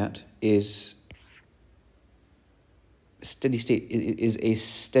looking at is steady state, is a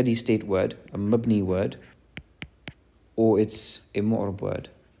steady state word, a mabni word, or it's a mu'rab word,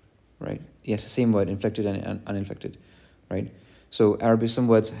 right? Yes, the same word, inflected and uninflected, right? So Arabic, some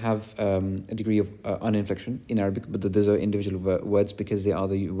words have a degree of uninflection in Arabic, but those are individual words because they are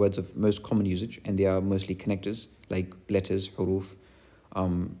the words of most common usage, and they are mostly connectors, like letters, huruf. For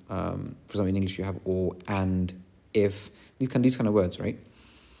example, in English you have or, and, if, these kind of words, right?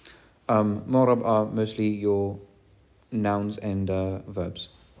 Mu'rab are mostly your nouns and verbs.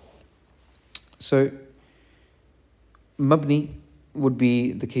 So mabni would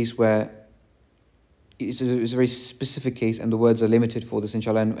be the case where it's a very specific case, and the words are limited for this,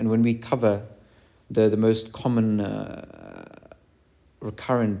 inshallah. And when we cover the most common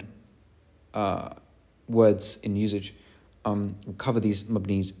recurrent words in usage, we'll cover these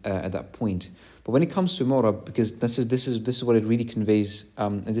mabnis at that point. But when it comes to mu'rab, because this is what it really conveys,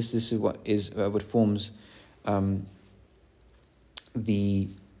 and this is what forms the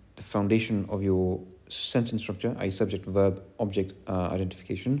foundation of your sentence structure, i.e., subject, verb, object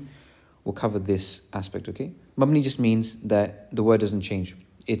identification. We'll cover this aspect, okay? Mabni just means that the word doesn't change.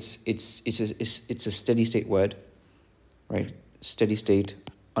 It's a steady state word, right? Steady state,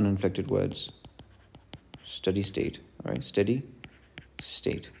 uninflected words. Steady state, right? Steady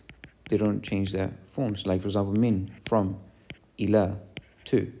state. They don't change their forms. Like, for example, min, from, ila,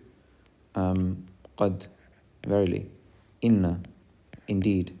 to, qad, verily, inna,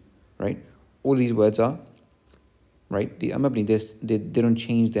 indeed, right? All these words are, right? The mabni, they don't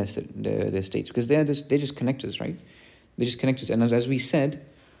change their states because they're just connectors, right? They're just connectors. And as we said,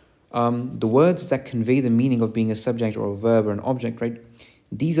 the words that convey the meaning of being a subject or a verb or an object, right?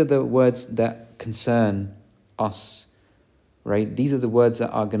 These are the words that concern us, right? These are the words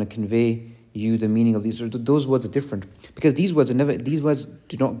that are going to convey you the meaning of these. Those words are different because these words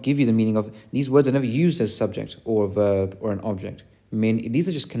do not give you the meaning of. These words are never used as subject or a verb or an object. These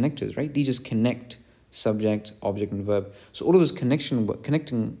are just connectors, right? These just connect subject, object, and verb. So all of those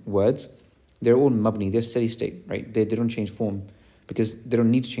connecting words, they're all mabni, they're steady state, right? They don't change form because they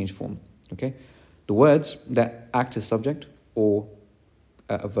don't need to change form, okay? The words that act as subject or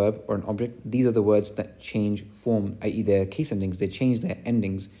a verb or an object, these are the words that change form, i.e. their case endings. They change their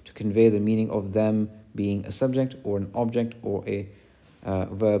endings to convey the meaning of them being a subject or an object or a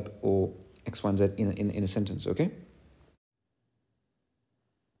verb or X, Y, and Z in a sentence, okay?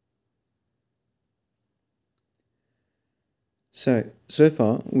 So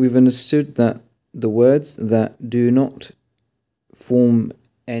far, we've understood that the words that do not form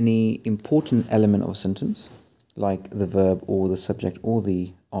any important element of a sentence, like the verb or the subject or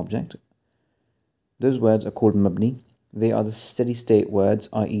the object, those words are called mabni. They are the steady state words,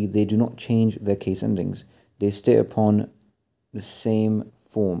 i.e. they do not change their case endings. They stay upon the same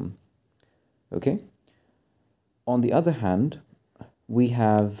form, okay? On the other hand, we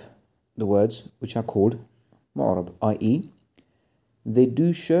have the words which are called mu'rab, i.e. they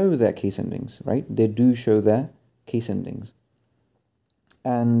do show their case endings, right? They do show their case endings.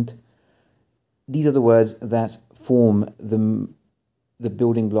 And these are the words that form the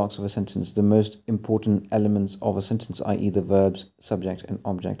building blocks of a sentence, the most important elements of a sentence, i.e. the verbs, subject, and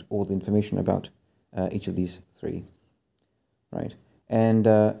object, or the information about each of these three, right? And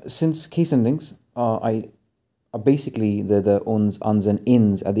since case endings are basically the uns, and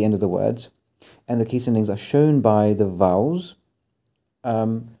ins at the end of the words, and the case endings are shown by the vowels,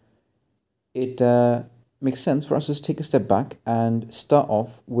 it makes sense for us to take a step back and start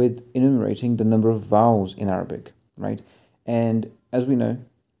off with enumerating the number of vowels in Arabic, right? And as we know,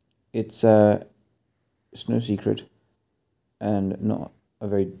 it's no secret and not a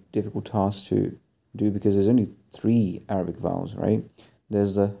very difficult task to do because there's only 3 Arabic vowels, right?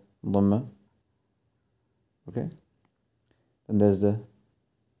 There's the dhamma, okay? Then there's the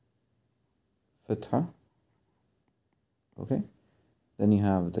fatha, okay? Then you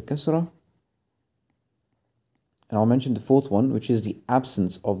have the kasra. And I'll mention the fourth one, which is the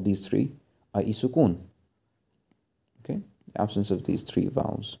absence of these three, i.e. sukoon. Okay, the absence of these three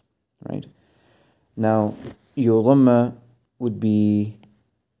vowels, right? Now, your dhamma would be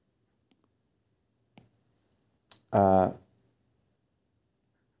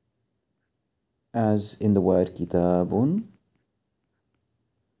as in the word kitabun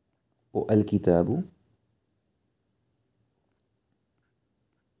or al-kitabu.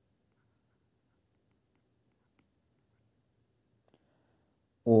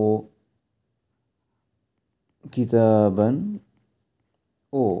 Or kitaban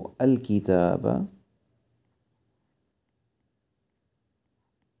or al-kitaba,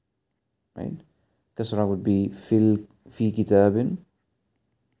 right? Kasra would be fi kitabin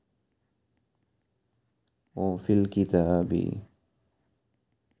or fil kitabi.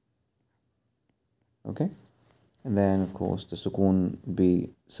 Okay, and then of course the sukoon would be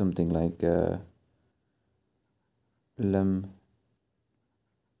something like lam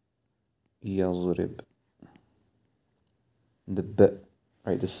yazrib. The b,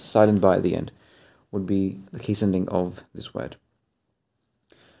 right, the silent ba at the end would be the case ending of this word.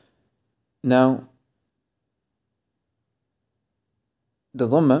 Now, the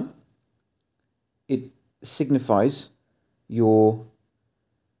dhamma, it signifies your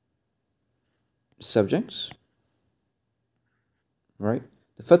subjects, right?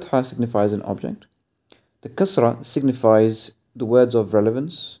 The fatha signifies an object. The kasra signifies the words of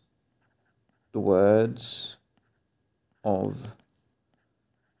relevance, the words of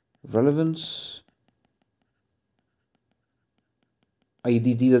relevance.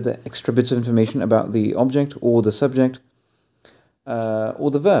 These are the extra bits of information about the object or the subject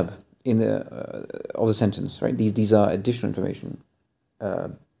or the verb in the of the sentence, right? These are additional information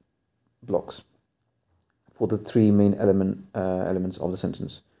blocks for the three main elements of the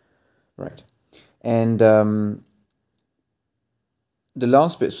sentence, right? And the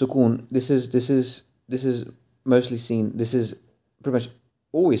last bit, sukoon, this is mostly seen. This is pretty much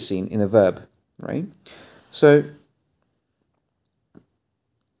always seen in a verb, right? So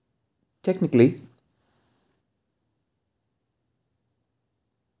technically,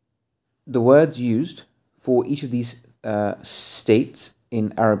 the words used for each of these states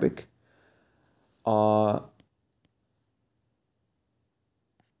in Arabic are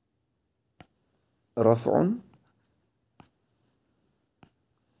raf'un,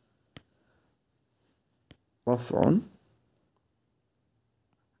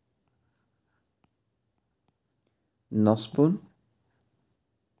 nasbun,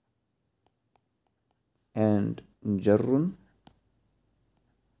 and jarrun,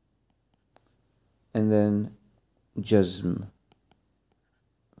 and then jazm.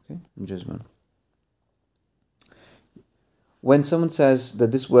 Okay, jazman. When someone says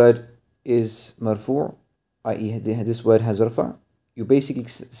that this word is marfu', i.e. this word has rafa', you're basically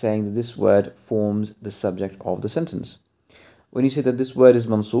saying that this word forms the subject of the sentence. When you say that this word is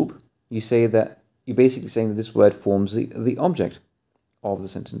mansub, you're basically saying that this word forms the object of the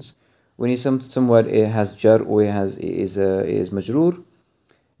sentence. When you some word it has jar or is majroor,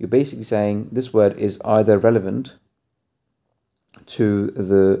 you're basically saying this word is either relevant to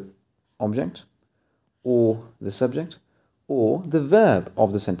the object or the subject or the verb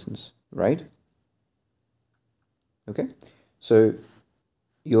of the sentence, right? Okay, so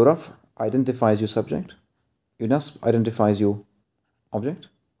your raf identifies your subject, your nasb identifies your object,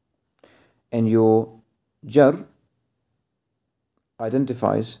 and your jar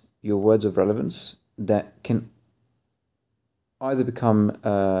identifies your words of relevance that can either become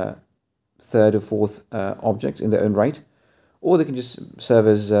third or fourth objects in their own right, or they can just serve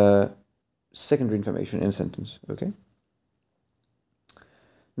as secondary information in a sentence. Okay.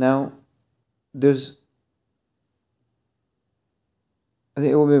 Now, I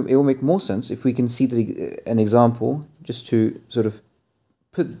think it will make more sense if we can see an example, just to sort of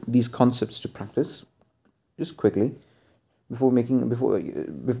put these concepts to practice, just quickly,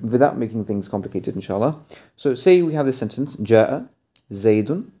 without making things complicated, inshallah. So, say we have this sentence: جاء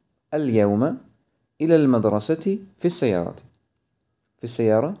زيد اليوم إلى المدرسة في السيارة. في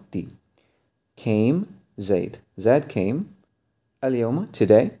السيارة. Came Zaid. Zaid came اليوم,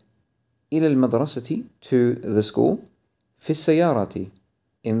 today, إلى المدرسة, to the school, في السيارة,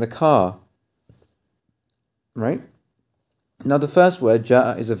 in the car. Right? Now the first word,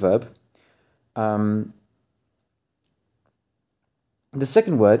 جاء, is a verb. The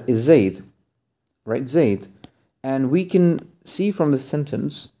second word is Zaid, right? Zaid. And we can see from the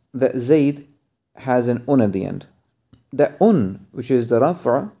sentence that Zaid has an un at the end. The un, which is the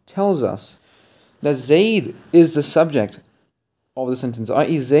rafa', tells us that Zaid is the subject of the sentence,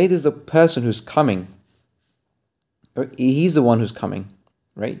 i.e. Zayd is the person who's coming. He's the one who's coming,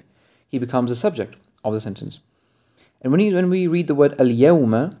 right? He becomes the subject of the sentence. And when we read the word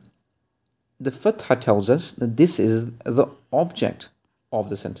al-yawma, the fatha tells us that this is the object of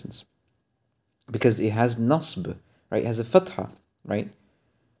the sentence, because it has nasb, right? It has a fatha, right?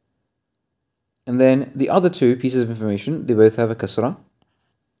 And then the other two pieces of information, they both have a kasra,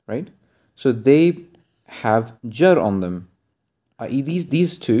 right? So they have jar on them, i.e.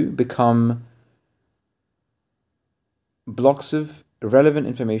 these two become blocks of relevant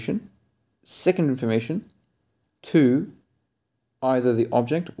information, second information, to either the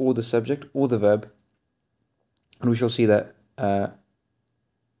object or the subject or the verb, and we shall see that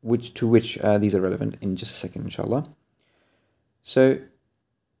which these are relevant in just a second, inshallah. So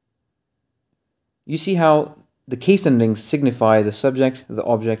you see how the case endings signify the subject, the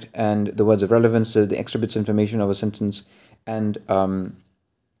object, and the words of relevance, so the extra bits of information of a sentence, and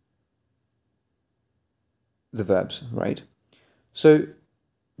the verbs, right? So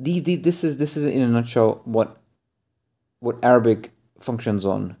this is in a nutshell what Arabic functions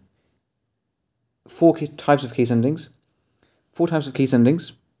on. Four types of case endings,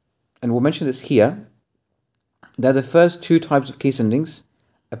 and we'll mention this here, that the first two types of case endings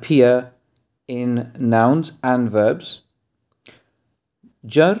appear in nouns and verbs.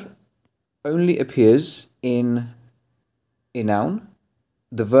 Jar only appears in a noun.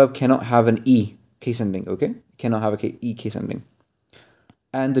 The verb cannot have an E case ending, okay? It cannot have a E case ending.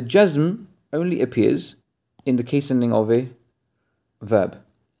 And the jazm only appears in the case ending of a verb,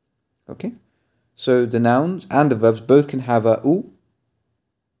 okay? So the nouns and the verbs both can have a U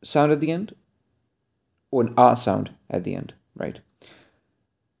sound at the end or an A sound at the end, right?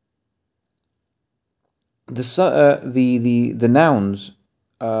 The nouns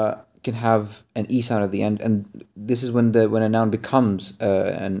can have an E sound at the end, and this is when a noun becomes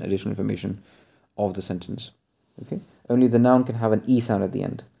an additional information of the sentence, okay? Only the noun can have an E sound at the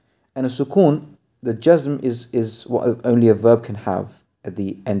end. And a sukoon, the jazm is what only a verb can have at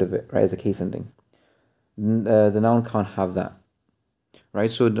the end of it, right, as a case ending. The noun can't have that, right?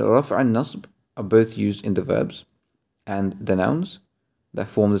 So the raf' and nasb are both used in the verbs and the nouns that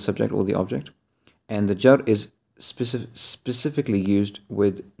form the subject or the object, and the jar is specifically used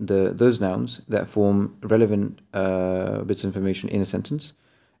with those nouns that form relevant bits of information in a sentence,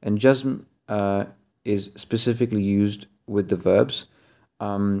 and jazm is specifically used with the verbs,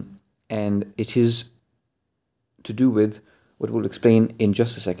 and it is to do with what we'll explain in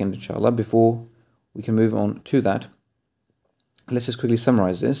just a second, inshallah. Before we can move on to that, let's just quickly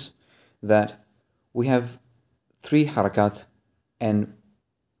summarize this, that we have 3 harakat and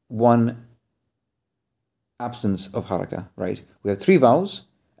 1 absence of haraka, right? We have 3 vowels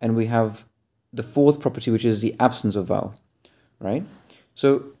and we have the 4th property, which is the absence of vowel, right?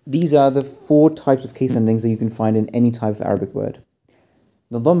 So these are the 4 types of case endings that you can find in any type of Arabic word.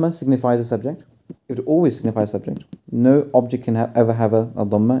 The dhamma signifies a subject. It would always signify a subject. No object can ever have a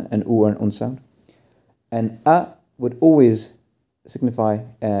dhamma, an u or an un sound. And a would always signify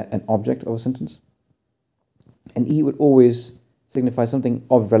an object of a sentence. And e would always signify something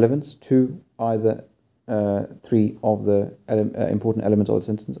of relevance to either 3 of the important elements of the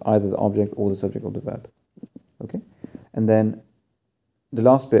sentence, either the object or the subject or the verb. Okay? And then the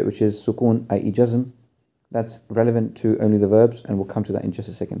last bit, which is sukoon, i.e. jazm, that's relevant to only the verbs, and we'll come to that in just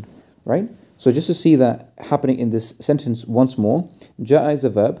a second, right? So just to see that happening in this sentence once more, ja'a is the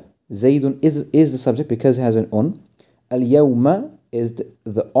verb, zaydun is the subject because it has an un, al-yawma is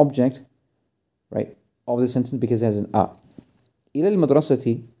the object, right, of the sentence because it has an a. Ila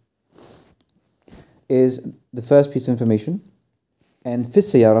al-madrasati is the first piece of information, and fi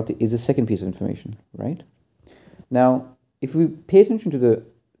sayyarati is the second piece of information, right? Now, if we pay attention to the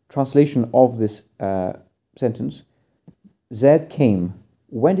translation of this sentence, Zaid came.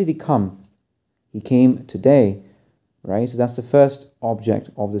 When did he come? He came today, right? So that's the first object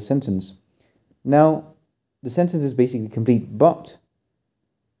of the sentence. Now, the sentence is basically complete, but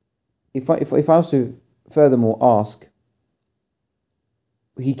if I was to furthermore ask,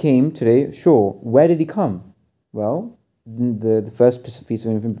 he came today, sure. Where did he come? Well, the first piece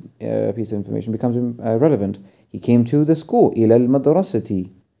of information becomes relevant. He came to the school, ila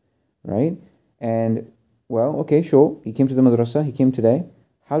al-madrasati, right? And, well, okay, sure. He came to the madrasa, he came today.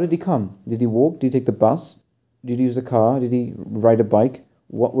 How did he come? Did he walk? Did he take the bus? Did he use a car? Did he ride a bike?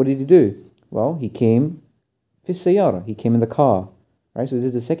 What did he do? Well, he came fi sayyara. He came in the car, right? So this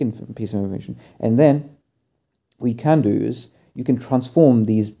is the second piece of information. And then what you can do is you can transform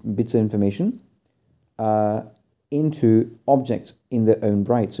these bits of information into objects in their own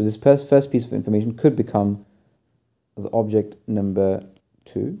right. So this first piece of information could become the object number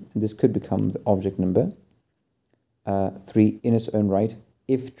 2, and this could become the object number 3 in its own right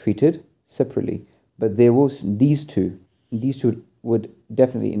if treated separately. But there was these two would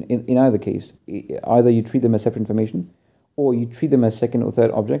definitely, in either case, either you treat them as separate information or you treat them as second or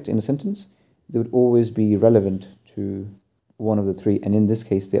third object in a sentence, they would always be relevant to one of the three, and in this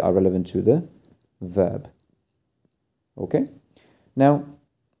case they are relevant to the verb. Okay? Now,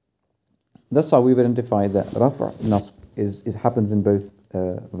 thus how we've identified that rafa' nasb happens in both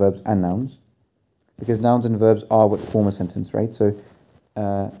verbs and nouns, because nouns and verbs are what form a sentence, right? So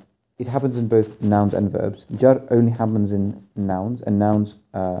it happens in both nouns and verbs. Jar only happens in nouns, and nouns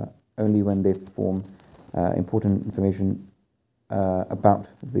only when they form important information about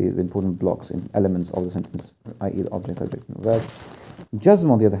the important blocks and elements of the sentence, i.e. the object, subject, and verb. Jazm,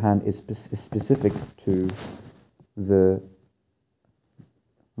 on the other hand, is specific to the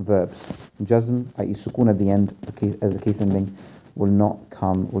verbs. Jazm, i.e. sukoon at the end, as a case ending, will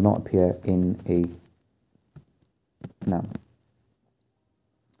not appear in a noun.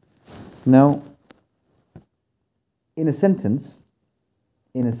 Now, in a sentence,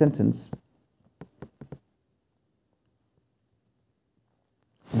 when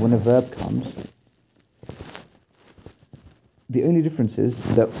a verb comes, the only difference is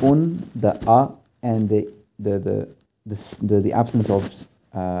the the a, and the absence of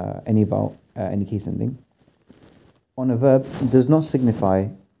any vowel, any case ending. On a verb does not signify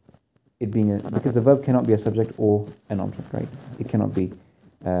it being because the verb cannot be a subject or an object, right? It cannot be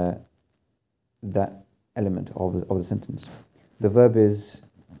that element of the sentence. The verb is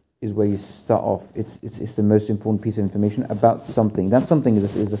where you start off. It's the most important piece of information about something. That something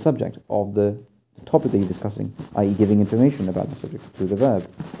is the subject of the topic that you're discussing, i.e. giving information about the subject through the verb,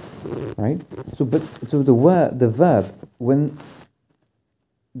 right? So the verb, when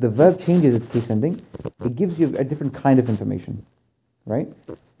the verb changes its case ending, it gives you a different kind of information, right?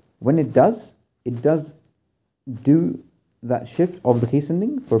 When it does do that shift of the case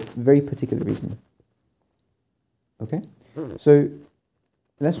ending for a very particular reason. Okay? So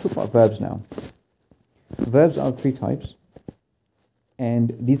let's talk about verbs now. Verbs are 3 types,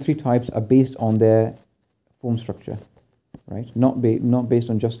 and these 3 types are based on their form structure, right? Not based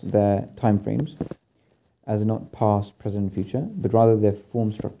on just their time frames, as not past, present, future, but rather their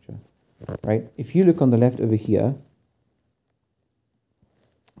form structure, right? If you look on the left over here,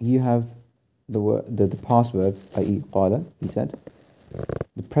 you have the word, the past verb, i.e. qala, he said,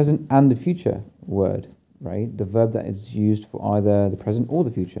 the present and the future word, right? The verb that is used for either the present or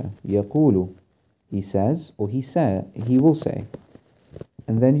the future. Yaqulu, he says, or he will say.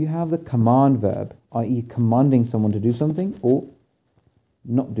 And then you have the command verb, i.e. commanding someone to do something or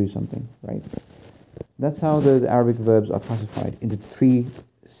not do something, right? That's how the Arabic verbs are classified into 3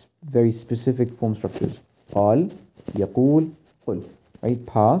 very specific form structures. Qal, yaqul, qul, right?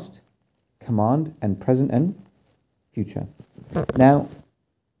 Past, command, and present and future. Now,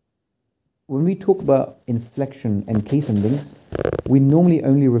 when we talk about inflection and case endings, we normally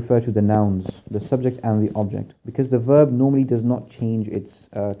only refer to the nouns, the subject and the object, because the verb normally does not change its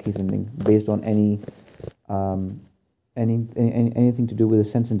case ending based on anything to do with the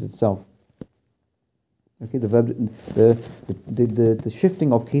sentence itself. Okay, the verb, the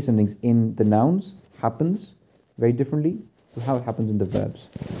shifting of case endings in the nouns happens very differently to how it happens in the verbs.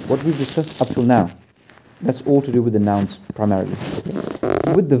 What we've discussed up till now, that's all to do with the nouns primarily.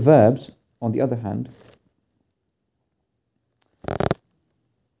 Okay? With the verbs, on the other hand,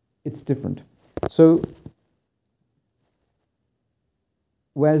 it's different. So,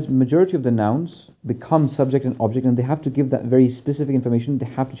 whereas majority of the nouns become subject and object, and they have to give that very specific information, they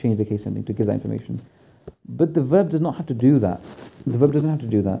have to change the case ending to give that information. But the verb does not have to do that. The verb doesn't have to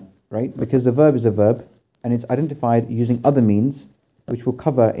do that, right? Because the verb is a verb, and it's identified using other means, which we'll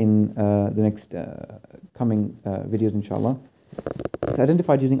cover in the next coming videos, inshallah. It's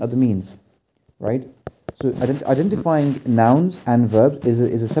identified using other means, right? So identifying nouns and verbs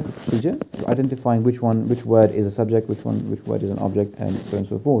is a separate procedure. So identifying which word is a subject, which word is an object, and so on and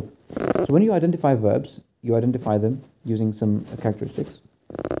so forth. So when you identify verbs, you identify them using some characteristics,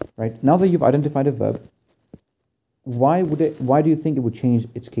 right? Now that you've identified a verb, why do you think it would change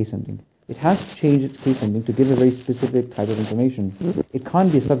its case ending? It has to change its case ending to give a very specific type of information. It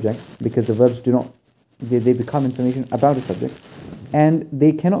can't be a subject because the verbs they become information about a subject, and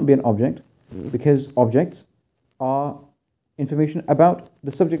they cannot be an object because objects are information about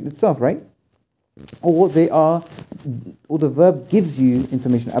the subject itself, right? Or the verb gives you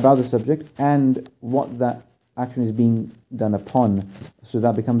information about the subject and what that action is being done upon, so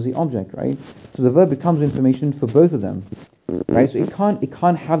that becomes the object, right? So the verb becomes information for both of them, right? So it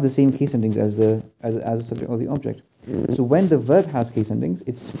can't have the same case endings as the subject or the object. So when the verb has case endings,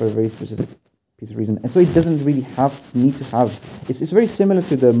 it's for a very specific piece of reason. And so it doesn't really need to have, it's very similar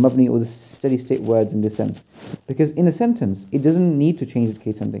to the mabni or the steady state words in this sense. Because in a sentence, it doesn't need to change its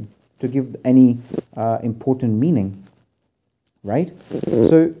case ending to give any important meaning, right?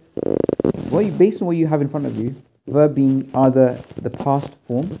 So based on what you have in front of you, verb being either the past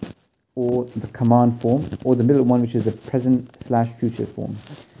form or the command form, or the middle one, which is the present/future form.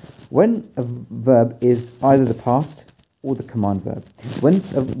 When a verb is either the past or the command verb, when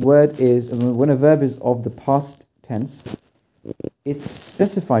a verb is of the past tense, it's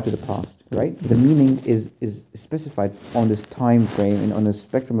specified to the past, right? The meaning is specified on this time frame and on a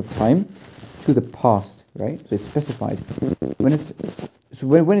spectrum of time to the past, right? So it's specified. When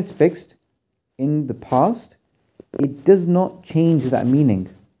it's fixed in the past, it does not change that meaning,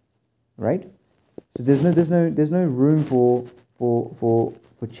 right? So there's no room for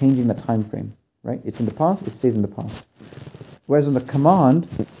changing the time frame, right? It's in the past, it stays in the past. Whereas on the command,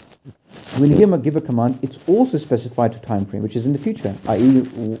 when you give a command, it's also specified to time frame, which is in the future. I.e.,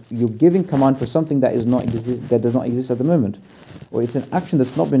 you're giving command for something that does not exist at the moment, or it's an action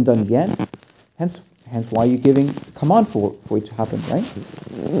that's not been done yet. Hence why you're giving command for it to happen, right?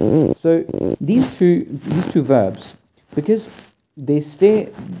 So these two verbs, because they stay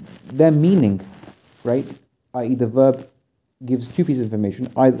their meaning, right? I.e., the verb gives two pieces of information.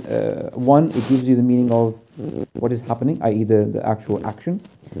 One, it gives you the meaning of what is happening, i.e. the actual action,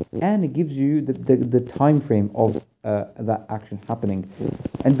 and it gives you the time frame of that action happening.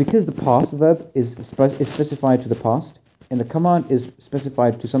 And because the past verb is specified to the past, and the command is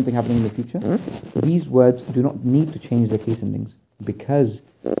specified to something happening in the future, these words do not need to change their case endings, because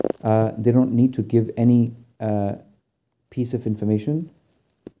they don't need to give any piece of information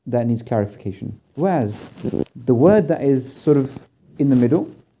that needs clarification. Whereas the word that is sort of in the middle,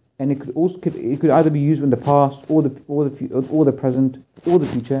 and it could either be used in the past or the present or the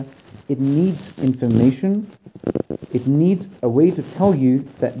future, it needs information. It needs a way to tell you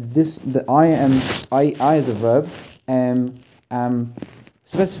that I as a verb am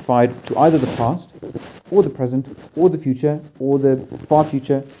specified to either the past or the present or the future or the far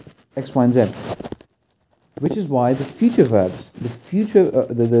future, X, Y, and Z. Which is why the future verbs, the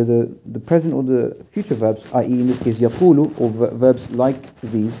present or the future verbs, i.e. in this case yaqulu, or verbs like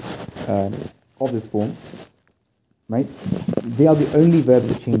these, of this form, right? They are the only verbs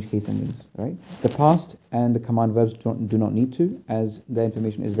that change case endings, right? The past and the command verbs do not need to, as the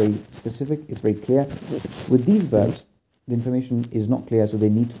information is very specific, it's very clear. With these verbs, the information is not clear, so they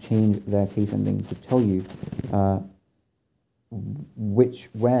need to change their case ending to tell you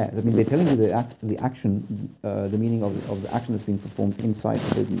where. I mean, they're telling you the action, the meaning of the action that's being performed inside.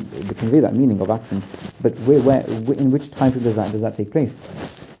 They convey that meaning of action, but in which time frame does that take place?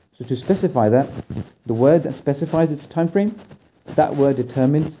 So to specify that, the word that specifies its time frame, that word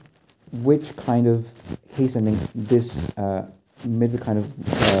determines which kind of case ending this middle kind of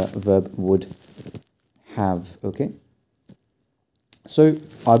verb would have. Okay. So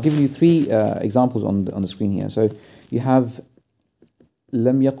I'll give you three examples on the screen here. So you have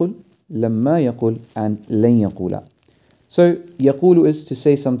لم يقل, لما يقل, and لن يقول. So يقول is to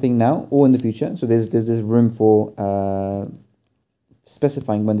say something now or in the future. So there's this room for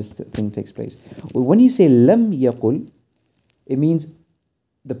specifying when this thing takes place. When you say لم يقل, it means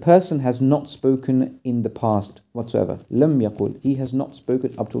the person has not spoken in the past whatsoever. لم يقل, he has not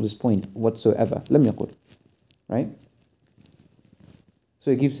spoken up to this point whatsoever. لم يقل, right?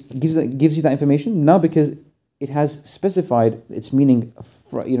 So it gives you that information now, because it has specified its meaning.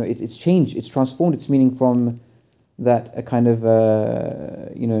 It's changed. It's transformed its meaning from that a kind of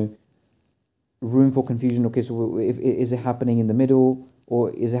room for confusion. Okay, so is it happening in the middle,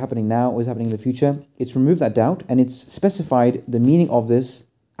 or is it happening now, or is it happening in the future? It's removed that doubt, and it's specified the meaning of this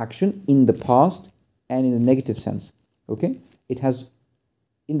action in the past and in the negative sense. Okay, it has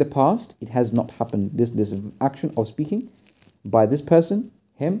in the past, it has not happened. This action of speaking by this person,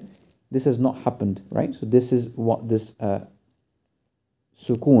 him, this has not happened, right? So this is what this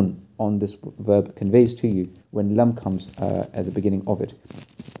sukoon on this verb conveys to you when lam comes at the beginning of it.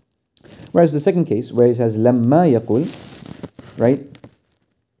 Whereas the second case, where it says lamma yaqul, right?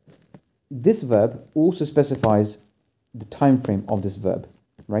 This verb also specifies the time frame of this verb,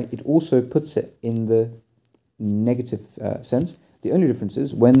 right? It also puts it in the negative sense. The only difference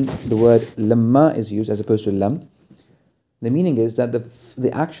is when the word lamma is used as opposed to lam, the meaning is that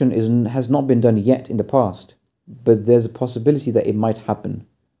the action has not been done yet in the past, but there's a possibility that it might happen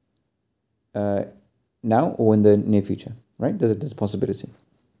now or in the near future, right? There's a possibility.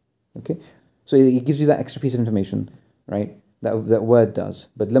 Okay, so it gives you that extra piece of information, right? that word does.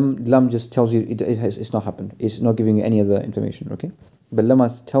 But lam just tells you it's not happened. It's not giving you any other information, okay? But lama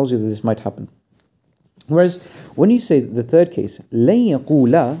tells you that this might happen. Whereas when you say the third case, لن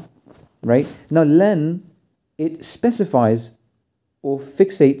يقولا, right? Now len, it specifies or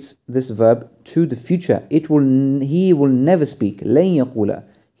fixates this verb to the future. He will never speak. لن يقولا.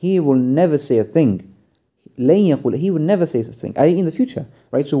 He will never say a thing. لن يقولا. He will never say a thing, i.e. in the future,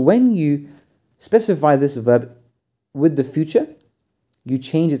 right? So when you specify this verb with the future, you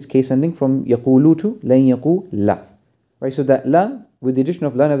change its case ending from يقولو to لن يقولا, right? So that la, with the addition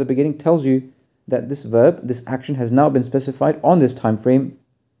of la at the beginning, tells you that this verb, this action, has now been specified on this time frame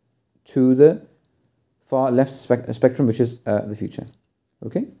to the far left spectrum, which is the future.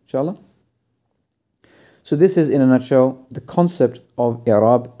 Okay, inshallah. So this is, in a nutshell, the concept of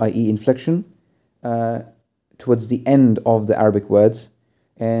i'rab, i.e. inflection, towards the end of the Arabic words,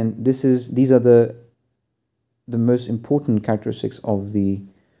 and these are the most important characteristics of the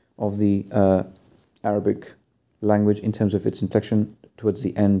Arabic language in terms of its inflection towards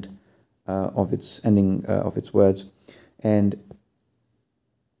the end of its ending of its words. And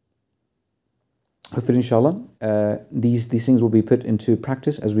hopefully, inshallah, these things will be put into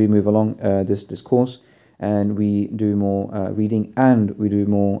practice as we move along this course, and we do more reading, and we do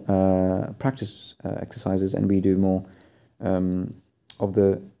more practice exercises, and we do more of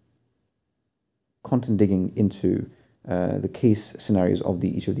the content digging into the case scenarios of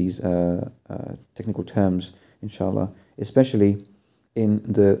each of these technical terms, inshallah, especially in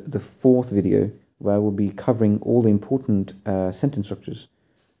the fourth video, where we'll be covering all the important sentence structures,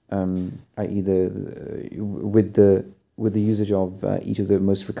 i.e. with the usage of each of the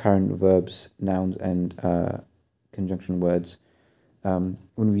most recurrent verbs, nouns, and conjunction words.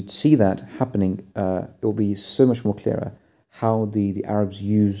 When we see that happening, it will be so much more clearer how the Arabs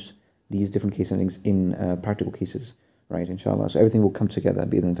use these different case endings in practical cases, right, inshallah. So everything will come together,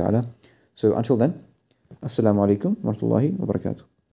 bi-idhni ta'ala. So until then, assalamu alaikum wa rahmatullahi wa barakatuh.